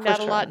yourself doing that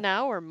a lot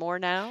now or more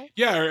now?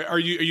 Yeah. Are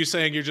you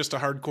saying you're just a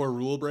hardcore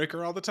rule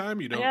breaker all the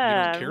time? You don't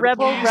care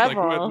rebel. Like,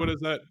 what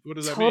does that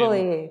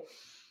totally mean?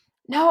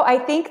 No, I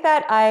think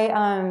that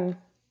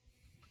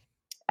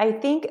I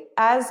think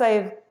as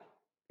I've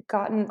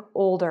gotten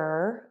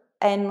older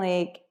and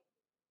like,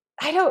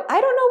 I don't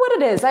know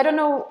what it is. I don't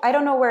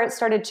know where it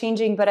started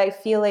changing, but I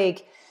feel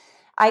like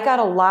I got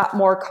a lot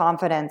more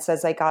confidence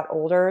as I got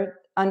older,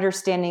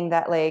 understanding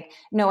that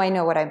no, I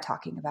know what I'm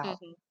talking about.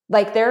 Mm-hmm.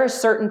 Like there are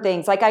certain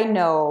things, like I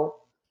know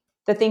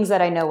the things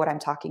that I know what I'm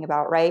talking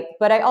about, right?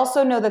 But I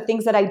also know the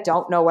things that I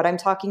don't know what I'm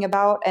talking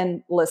about,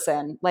 and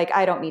listen, like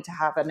I don't need to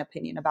have an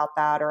opinion about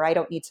that, or I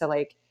don't need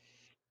to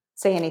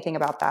say anything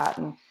about that.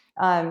 And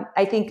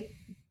I think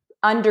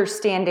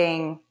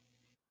understanding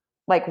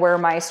where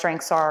my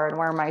strengths are and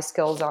where my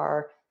skills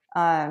are,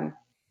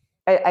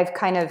 I've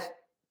kind of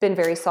been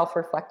very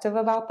self-reflective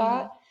about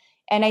that. Mm-hmm.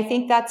 And I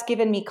think that's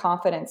given me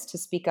confidence to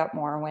speak up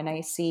more when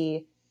I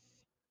see,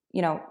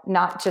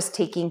 not just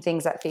taking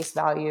things at face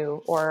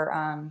value,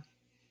 or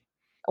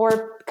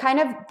kind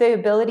of the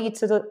ability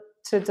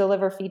to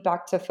deliver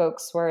feedback to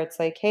folks where it's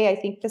like, hey, I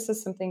think this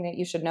is something that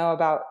you should know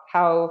about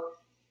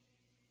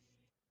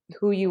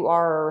who you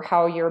are, or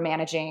how you're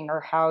managing, or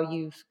how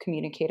you've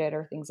communicated,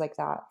 or things like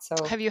that. So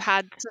have you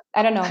had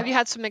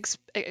some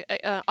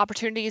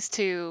opportunities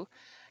to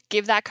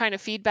give that kind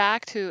of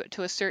feedback, to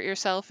assert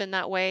yourself in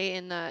that way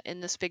in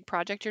this big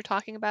project you're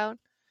talking about?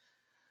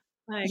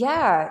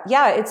 Yeah,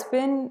 it's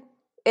been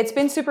it's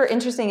been super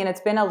interesting, and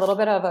it's been a little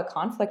bit of a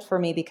conflict for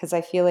me because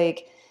I feel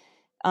like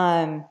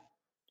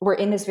we're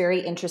in this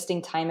very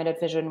interesting time at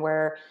Envision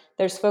where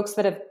there's folks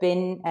that have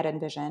been at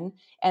Envision,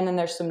 and then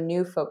there's some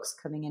new folks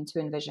coming into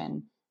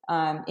Envision,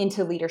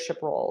 into leadership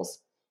roles.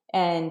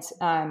 And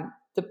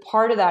the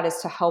part of that is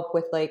to help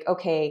with like,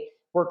 okay,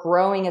 we're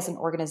growing as an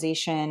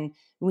organization.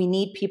 We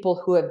need people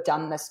who have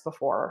done this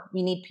before.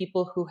 We need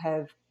people who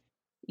have,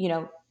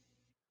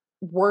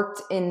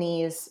 worked in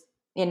these,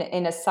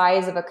 in a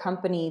size of a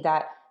company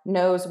that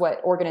knows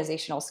what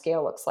organizational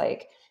scale looks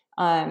like.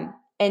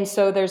 And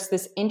so there's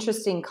this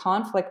interesting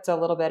conflict a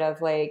little bit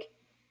of like,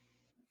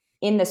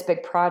 in this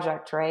big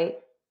project, right?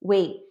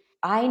 Wait,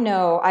 I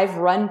know I've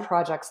run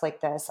projects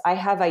like this. I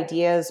have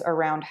ideas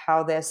around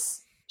how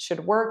this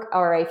should work,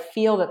 or I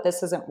feel that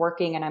this isn't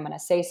working and I'm going to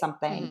say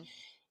something. Mm-hmm.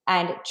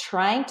 And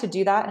trying to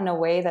do that in a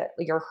way that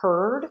you're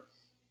heard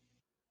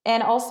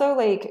and also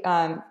like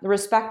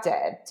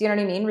respected. Do you know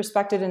what I mean?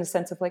 Respected in the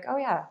sense of like, oh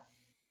yeah,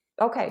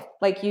 okay,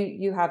 like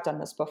you have done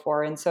this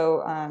before. And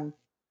so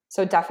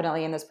so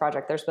definitely in this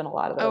project, there's been a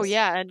lot of those. Oh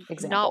yeah, and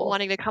examples. Not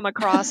wanting to come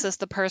across as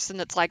the person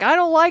that's like, I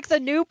don't like the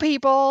new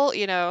people,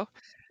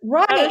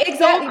 Right,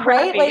 exactly, so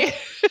right? Like,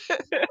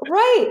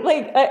 right.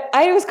 Like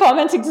I was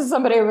commenting to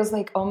somebody, I was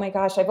like, oh my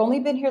gosh, I've only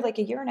been here like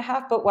a year and a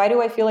half, but why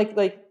do I feel like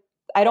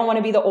I don't want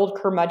to be the old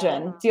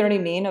curmudgeon? Do you know what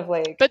I mean? Of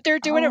like, but they're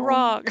doing it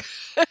wrong.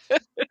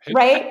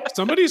 Right?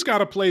 Somebody's got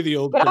to play the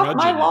old Get curmudgeon,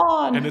 off my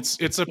lawn. And it's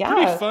a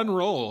pretty fun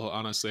role,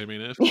 honestly. I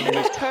mean,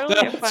 it's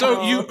totally a fun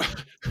role.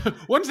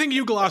 One thing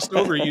you glossed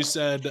over, you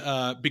said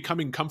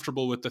becoming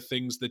comfortable with the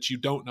things that you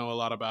don't know a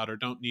lot about or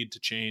don't need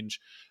to change.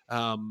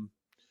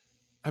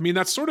 I mean,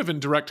 that's sort of in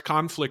direct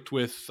conflict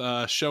with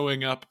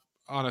showing up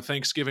on a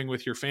Thanksgiving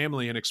with your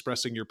family and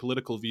expressing your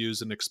political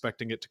views and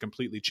expecting it to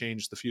completely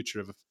change the future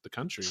of the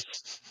country.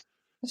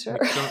 Sure.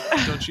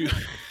 Like, don't you?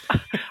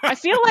 I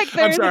feel like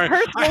there's a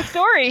personal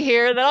story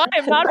here that I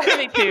am not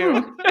privy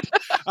to.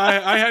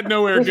 I had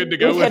nowhere good to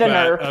go with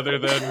that other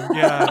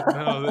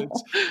than,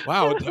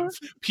 wow.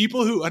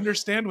 People who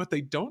understand what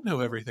they don't know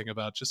everything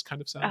about just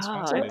kind of sounds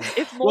fascinating.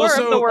 If more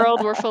of the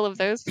world were full of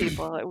those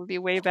people, it would be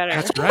way better.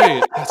 That's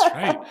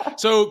right.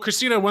 So,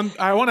 Christina,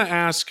 I want to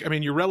ask, I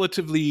mean, you're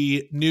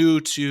relatively new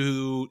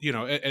to,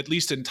 at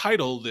least in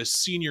title, this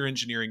senior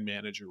engineering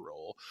manager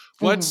role.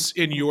 What's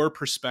in your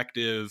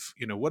perspective,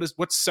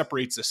 what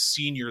separates a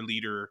senior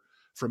leader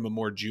from a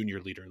more junior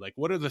leader? Like,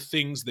 what are the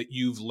things that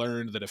you've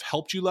learned that have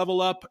helped you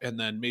level up? And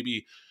then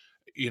maybe,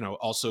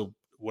 also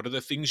what are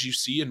the things you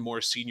see in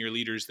more senior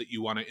leaders that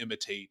you want to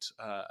imitate,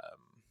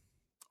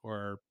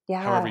 or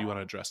however you want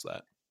to address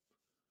that?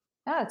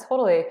 Yeah,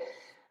 totally.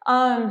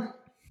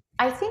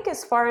 I think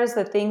as far as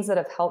the things that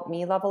have helped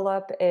me level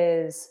up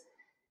is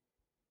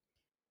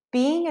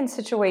being in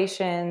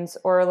situations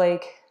or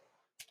like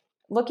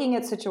looking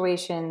at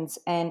situations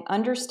and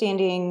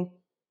understanding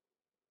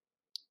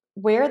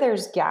where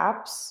there's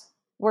gaps,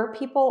 where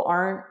people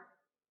aren't,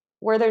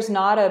 where there's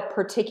not a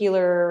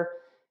particular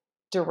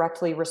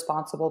directly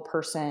responsible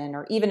person,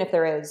 or even if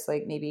there is,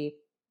 like maybe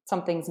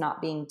something's not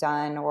being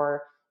done,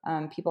 or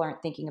people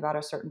aren't thinking about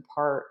a certain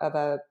part of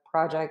a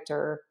project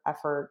or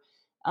effort.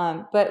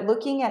 But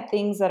looking at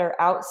things that are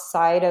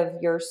outside of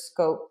your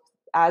scope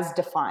as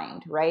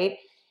defined, right?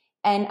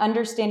 And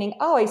understanding,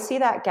 oh, I see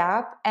that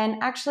gap,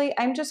 and actually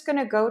I'm just going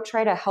to go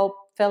try to help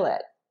fill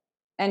it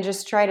and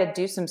just try to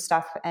do some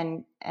stuff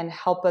and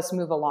help us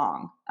move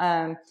along.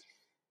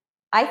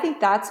 I think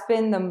that's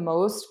been the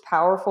most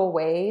powerful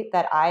way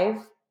that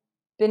I've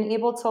been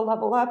able to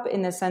level up,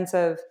 in the sense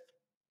of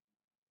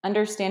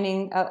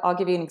understanding. I'll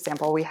give you an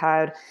example. We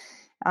had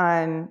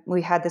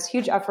this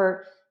huge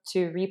effort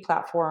to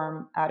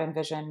re-platform at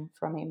Envision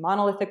from a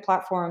monolithic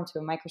platform to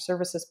a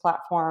microservices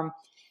platform.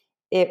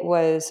 It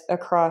was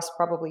across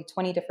probably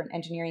 20 different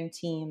engineering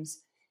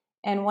teams.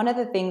 And one of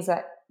the things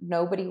that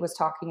nobody was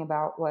talking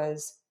about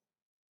was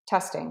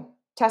testing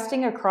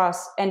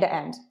across end to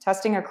end,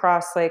 testing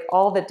across like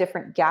all the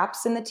different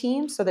gaps in the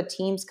team. So the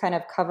teams kind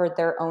of covered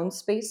their own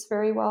space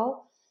very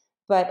well.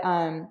 But,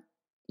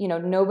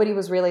 nobody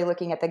was really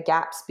looking at the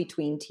gaps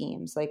between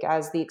teams, like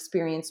as the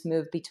experience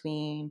moved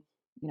between,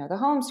 the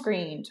home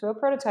screen to a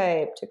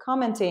prototype to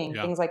commenting,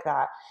 things like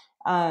that.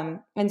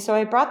 And so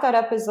I brought that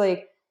up as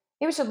like,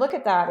 hey, we should look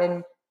at that.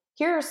 And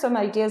here are some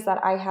ideas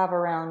that I have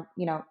around,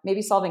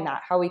 maybe solving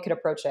that, how we could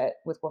approach it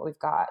with what we've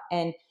got.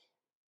 And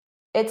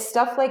it's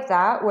stuff like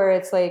that where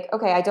it's like,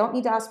 okay, I don't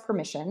need to ask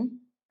permission,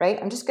 right?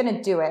 I'm just going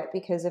to do it,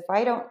 because if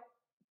I don't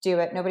do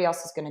it, nobody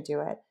else is going to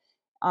do it.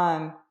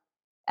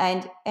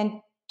 And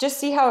just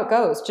see how it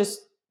goes. Just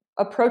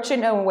approach it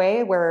in a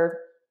way where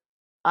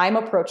I'm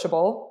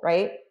approachable,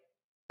 right?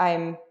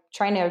 I'm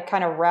trying to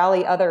kind of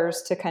rally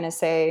others to kind of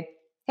say,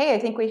 hey, I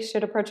think we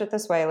should approach it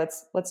this way.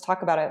 Let's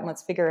talk about it and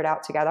let's figure it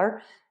out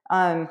together.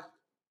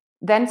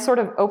 Then sort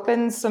of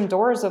opens some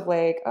doors of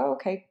like, oh,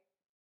 okay,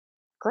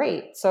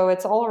 great. So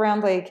it's all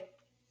around like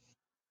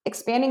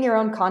expanding your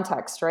own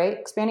context, right?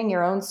 Expanding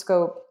your own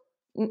scope.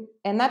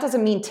 And that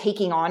doesn't mean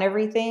taking on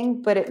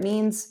everything, but it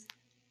means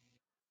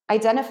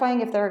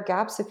identifying if there are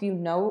gaps, if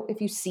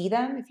you see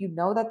them, if you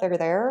know that they're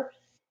there,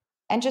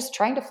 and just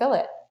trying to fill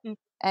it Mm.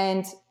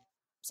 and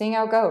seeing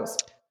how it goes.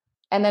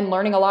 And then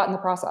learning a lot in the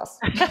process.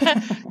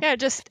 Yeah,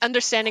 just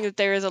understanding that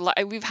there is a lot.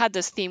 We've had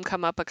this theme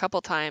come up a couple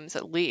times,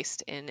 at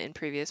least in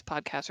previous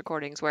podcast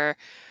recordings, where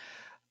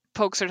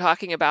folks are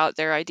talking about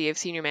their idea of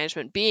senior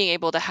management being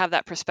able to have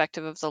that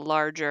perspective of the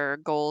larger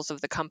goals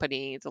of the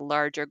company, the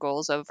larger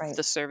goals of Right.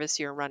 the service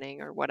you're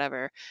running or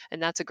whatever.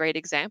 And that's a great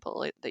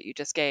example that you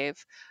just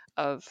gave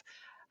of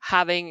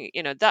having,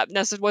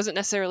 that wasn't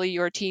necessarily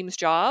your team's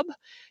job.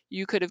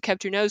 You could have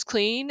kept your nose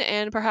clean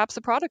and perhaps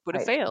the product would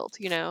have Right. failed,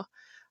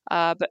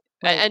 but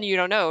Right. and you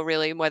don't know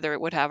really whether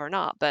it would have or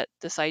not. But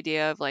this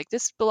idea of like,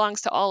 this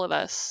belongs to all of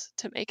us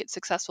to make it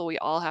successful. We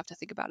all have to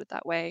think about it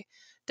that way.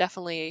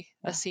 Definitely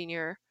Yeah.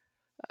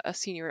 a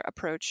senior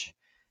approach,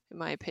 in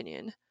my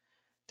opinion.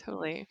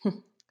 Totally.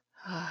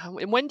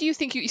 And when do you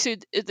think so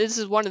this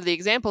is one of the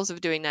examples of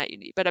doing that,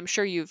 but I'm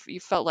sure you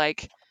felt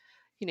like,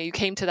 you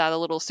came to that a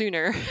little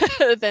sooner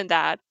than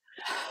that.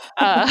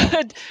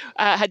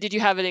 Did you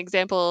have an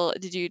example?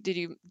 Did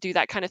you do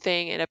that kind of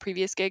thing in a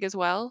previous gig as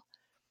well?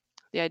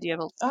 The idea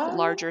of a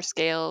larger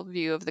scale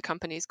view of the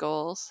company's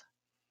goals.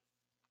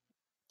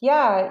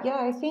 Yeah.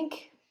 I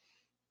think,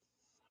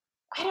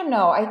 I don't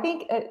know. I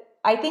think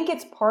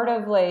it's part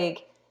of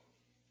like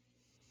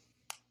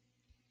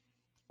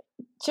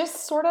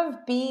just sort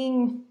of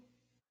being,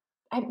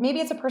 maybe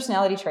it's a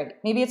personality trait.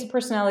 Maybe it's a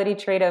personality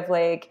trait of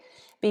like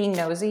being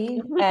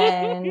nosy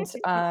and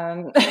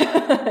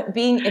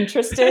being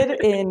interested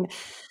in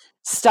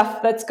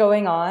stuff that's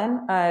going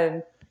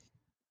on.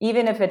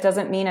 Even if it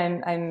doesn't mean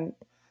I'm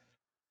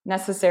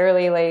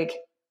necessarily like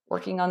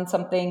working on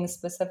something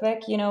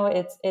specific,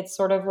 it's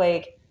sort of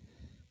like,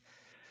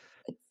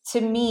 to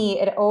me,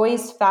 it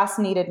always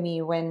fascinated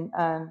me when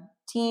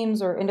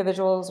teams or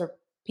individuals or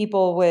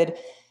people would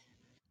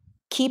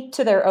keep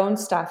to their own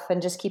stuff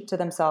and just keep to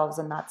themselves,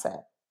 and that's it.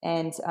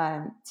 And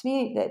to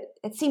me,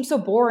 it seems so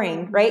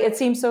boring, right? It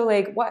seems so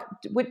like,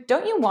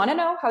 don't you want to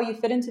know how you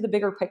fit into the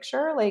bigger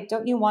picture? Like,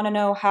 don't you want to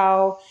know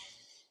how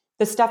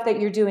the stuff that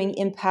you're doing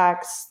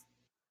impacts,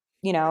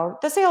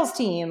 the sales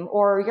team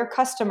or your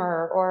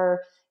customer,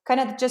 or kind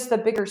of just the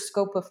bigger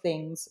scope of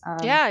things?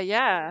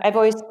 Yeah. I've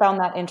always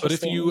found that But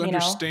interesting. if you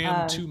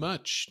understand too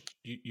much,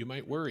 you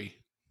might worry.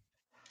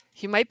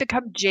 You might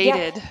become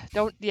jaded.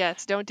 Yeah.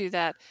 Don't do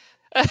that.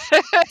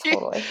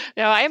 Totally.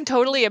 No, I am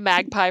totally a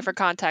magpie for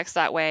context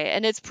that way.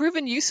 And it's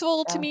proven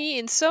useful to me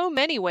in so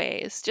many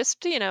ways.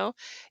 Just, even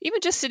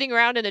just sitting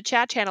around in a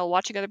chat channel,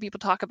 watching other people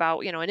talk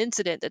about, an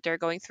incident that they're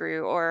going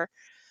through or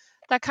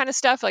that kind of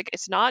stuff. Like,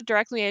 it's not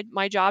directly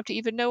my job to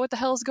even know what the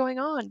hell is going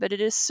on, but it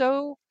is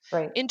so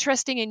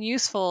interesting and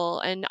useful.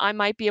 And I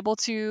might be able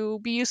to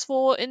be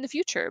useful in the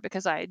future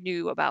because I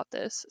knew about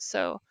this.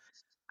 So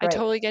I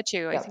totally get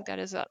you. I think that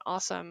is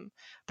awesome.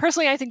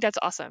 Personally, I think that's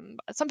awesome.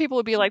 Some people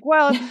would be like,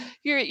 well,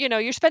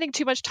 you're spending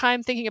too much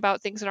time thinking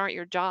about things that aren't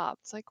your job.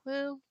 It's like,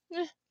 well,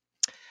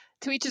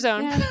 to each his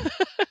own. Yeah.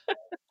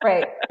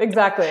 Right.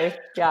 Exactly.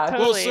 Yeah.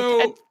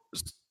 Totally.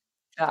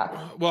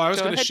 Well, I was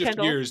going to shift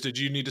gears. Did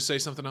you need to say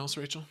something else,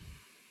 Rachel?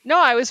 No,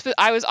 I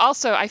was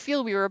also, I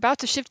feel we were about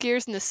to shift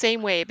gears in the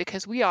same way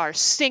because we are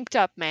synced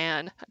up,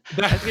 man.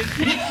 I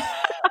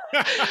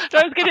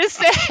was going to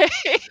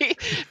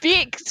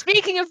say,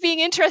 speaking of being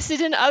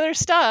interested in other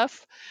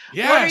stuff,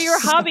 what are your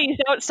hobbies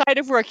outside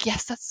of work?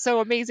 Yes, that's so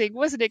amazing.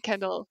 Wasn't it,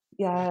 Kendall?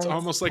 Yeah. It's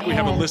almost like we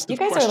have a list of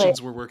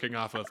questions we're working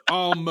off of.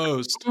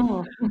 Almost.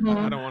 Mm-hmm.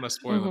 I don't want to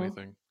spoil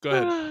anything. Go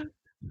ahead.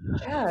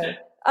 Yeah.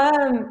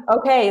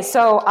 Okay,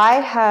 so I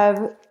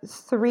have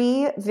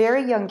 3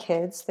 very young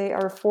kids. They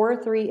are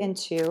 4, 3, and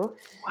 2.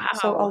 Wow.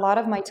 So a lot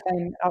of my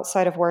time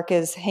outside of work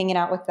is hanging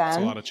out with them. That's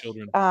a lot of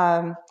children.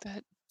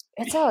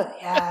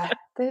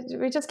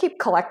 We just keep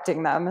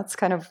collecting them. It's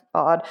kind of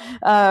odd.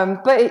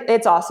 But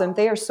it's awesome.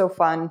 They are so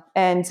fun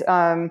and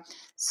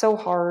so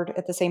hard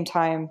at the same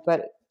time,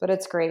 but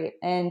it's great.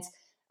 And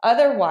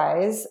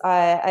otherwise,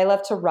 I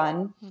love to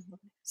run. Mm-hmm.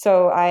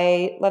 So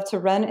I love to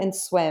run and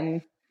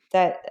swim.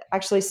 That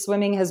actually,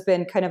 swimming has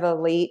been kind of a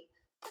late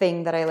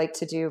thing that I like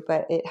to do,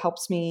 but it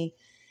helps me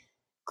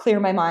clear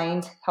my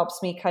mind,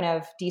 helps me kind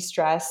of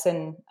de-stress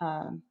and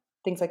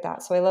things like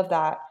that. So I love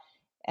that.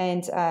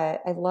 And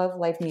I love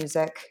live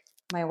music.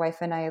 My wife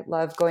and I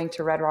love going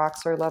to Red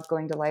Rocks or love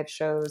going to live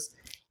shows.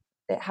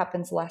 It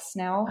happens less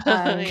now.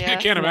 I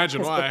can't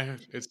imagine why.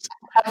 It's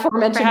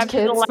aforementioned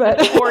kids,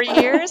 but 4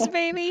 years,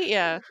 maybe.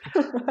 Yeah.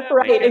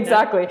 Right.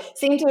 Exactly.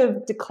 Seem to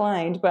have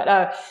declined, but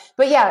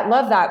yeah,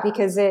 love that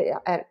because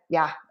I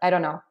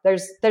don't know.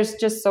 There's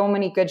just so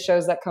many good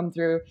shows that come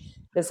through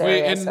this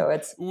area. So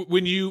it's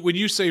when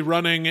you say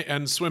running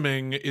and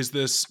swimming, is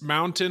this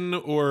mountain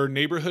or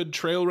neighborhood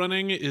trail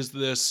running? Is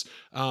this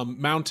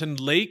mountain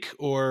lake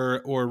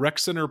or rec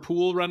center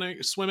pool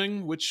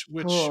swimming? Which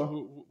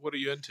what are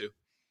you into?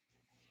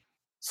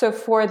 So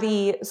for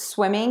the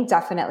swimming,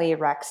 definitely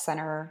rec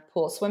center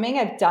pool swimming.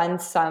 I've done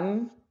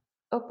some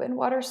open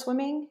water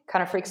swimming.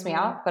 Kind of freaks me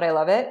out, but I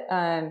love it.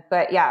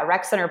 But yeah,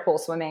 rec center pool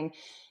swimming.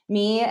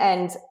 Me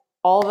and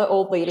all the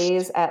old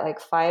ladies at like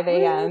 5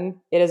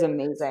 a.m. It is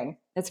amazing.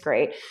 It's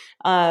great.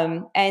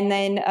 And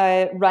then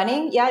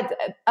running,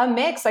 a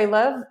mix. I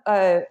love,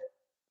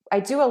 I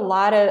do a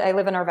lot of, I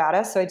live in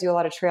Arvada, so I do a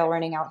lot of trail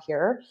running out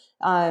here,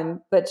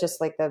 but just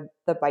like the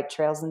bike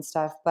trails and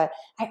stuff. But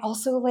I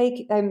also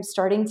I'm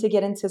starting to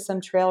get into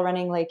some trail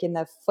running, like in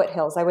the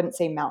foothills. I wouldn't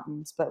say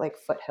mountains, but like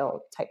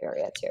foothill type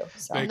area too.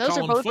 So and those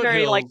are both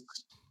very like,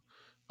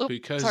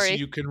 because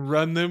you can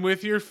run them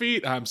with your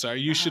feet. I'm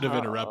sorry. You should have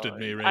interrupted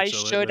me,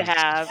 Rachel. I should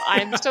have.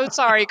 I'm so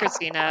sorry,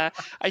 Christina.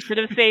 I should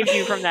have saved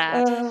you from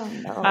that.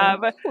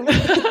 No.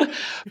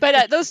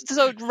 But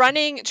so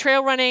running,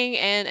 trail running,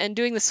 and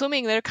doing the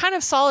swimming, they're kind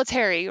of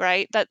solitary,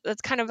 right?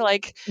 That's kind of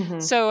like.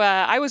 Mm-hmm. So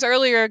I was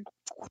earlier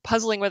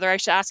puzzling whether I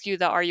should ask you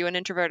the "Are you an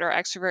introvert or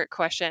extrovert?"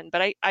 question,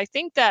 but I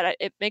think that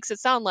it makes it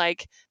sound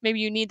like maybe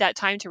you need that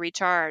time to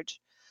recharge.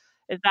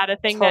 Is that a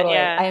thing? Totally.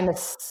 I am a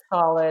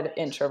solid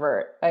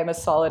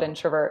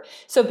introvert.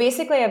 So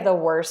basically I have the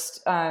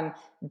worst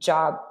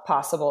job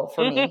possible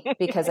for me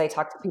because I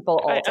talk to people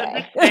all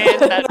day. I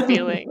understand that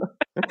feeling.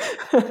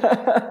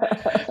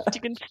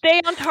 You can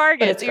stay on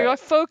target. You're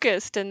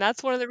focused, and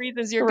that's one of the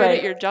reasons you're good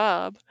at your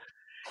job.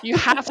 You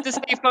have to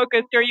stay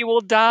focused or you will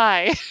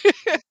die.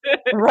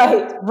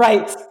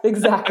 Right.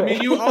 Exactly. I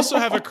mean, you also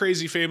have a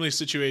crazy family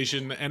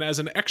situation. And as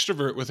an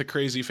extrovert with a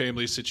crazy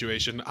family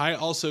situation, I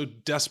also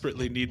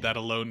desperately need that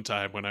alone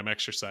time when I'm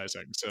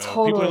exercising.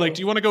 So people are like,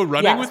 do you want to go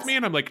running with me?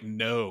 And I'm like,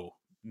 no.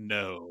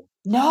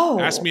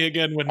 Ask me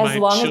again when my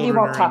children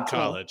are in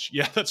college.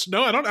 Yeah, I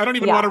don't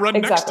even want to run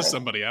next to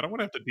somebody. I don't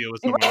want to have to deal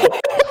with someone.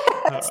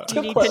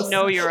 You need to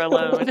know you're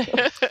alone.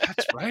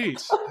 That's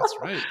right.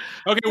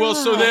 Okay, well,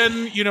 so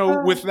then,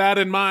 with that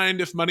in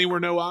mind, if money were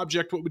no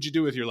object, what would you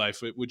do with your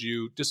life? Would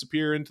you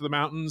disappear into the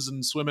mountains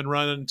and swim and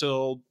run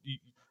until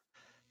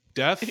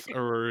death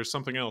or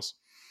something else?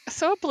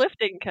 So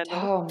uplifting,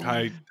 Kendall.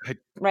 Right?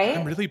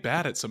 I'm really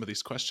bad at some of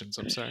these questions.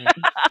 I'm sorry.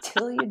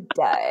 Until you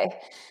die.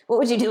 What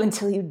would you do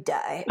until you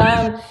die?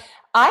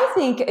 I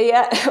think,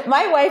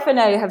 my wife and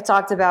I have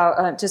talked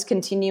about just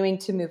continuing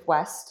to move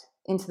west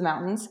into the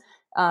mountains.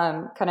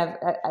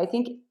 I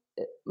think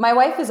my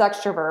wife is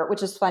extrovert,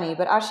 which is funny,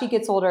 but as she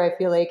gets older, I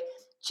feel like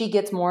she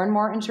gets more and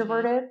more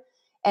introverted.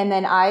 And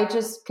then I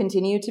just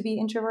continue to be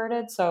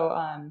introverted. So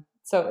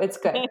it's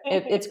good.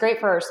 It's great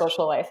for our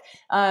social life.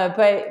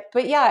 But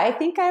yeah, I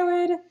think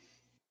I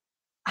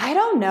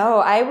don't know.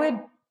 I would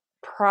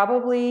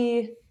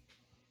probably,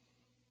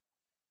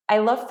 I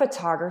love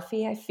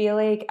photography. I feel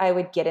like I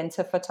would get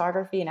into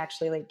photography and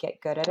actually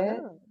get good at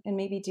it and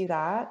maybe do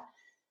that.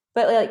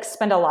 But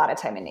spend a lot of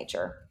time in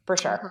nature for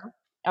sure.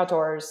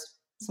 Outdoors,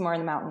 somewhere in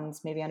the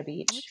mountains, maybe on a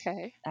beach.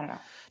 Okay. I don't know.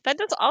 That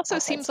also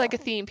seems like a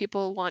theme.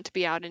 People want to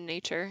be out in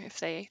nature. If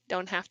they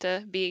don't have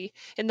to be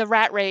in the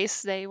rat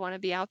race, they want to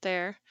be out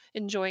there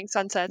enjoying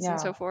sunsets and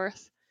so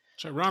forth.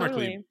 So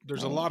ironically,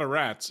 there's a lot of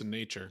rats in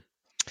nature.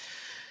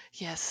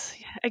 Yes.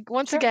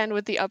 Once again,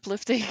 with the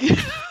uplifting.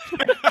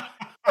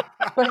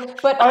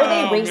 But are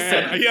they racing?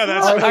 Man. Yeah,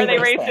 that's are they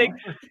racing?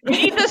 You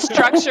need the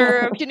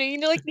structure. You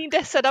need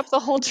to set up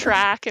the whole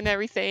track and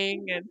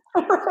everything,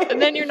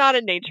 and then you're not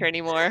in nature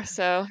anymore.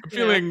 So I'm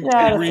feeling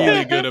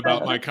really good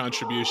about my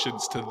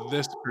contributions to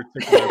this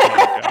particular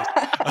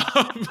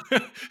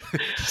podcast.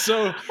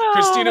 So,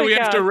 Christina, we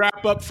have to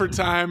wrap up for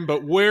time.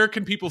 But where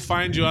can people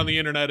find you on the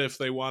internet if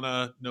they want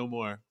to know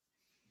more?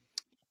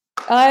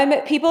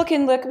 People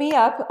can look me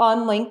up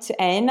on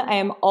LinkedIn. I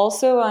am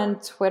also on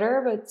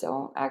Twitter, but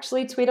don't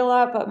actually tweet a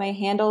lot. But my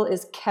handle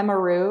is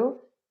Kemeroo,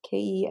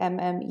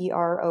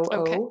 Kemmeroo.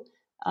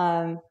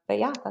 Okay. But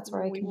yeah, that's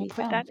where I can be found. We will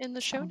put that in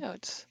the show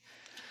notes.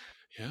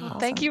 Yeah. Awesome.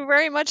 Thank you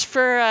very much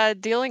for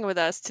dealing with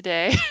us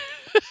today.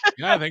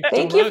 Yeah,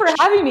 thank you for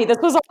having me. This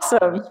was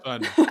awesome. It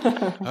was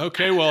fun.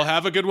 Okay, well,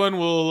 have a good one.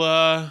 We'll.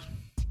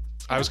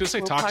 I was going to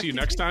say talk to you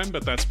next time,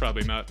 but that's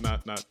probably not.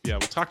 Yeah, we'll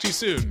talk to you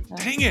soon.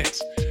 Dang it.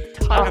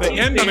 I gotta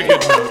end on a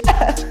good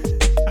note.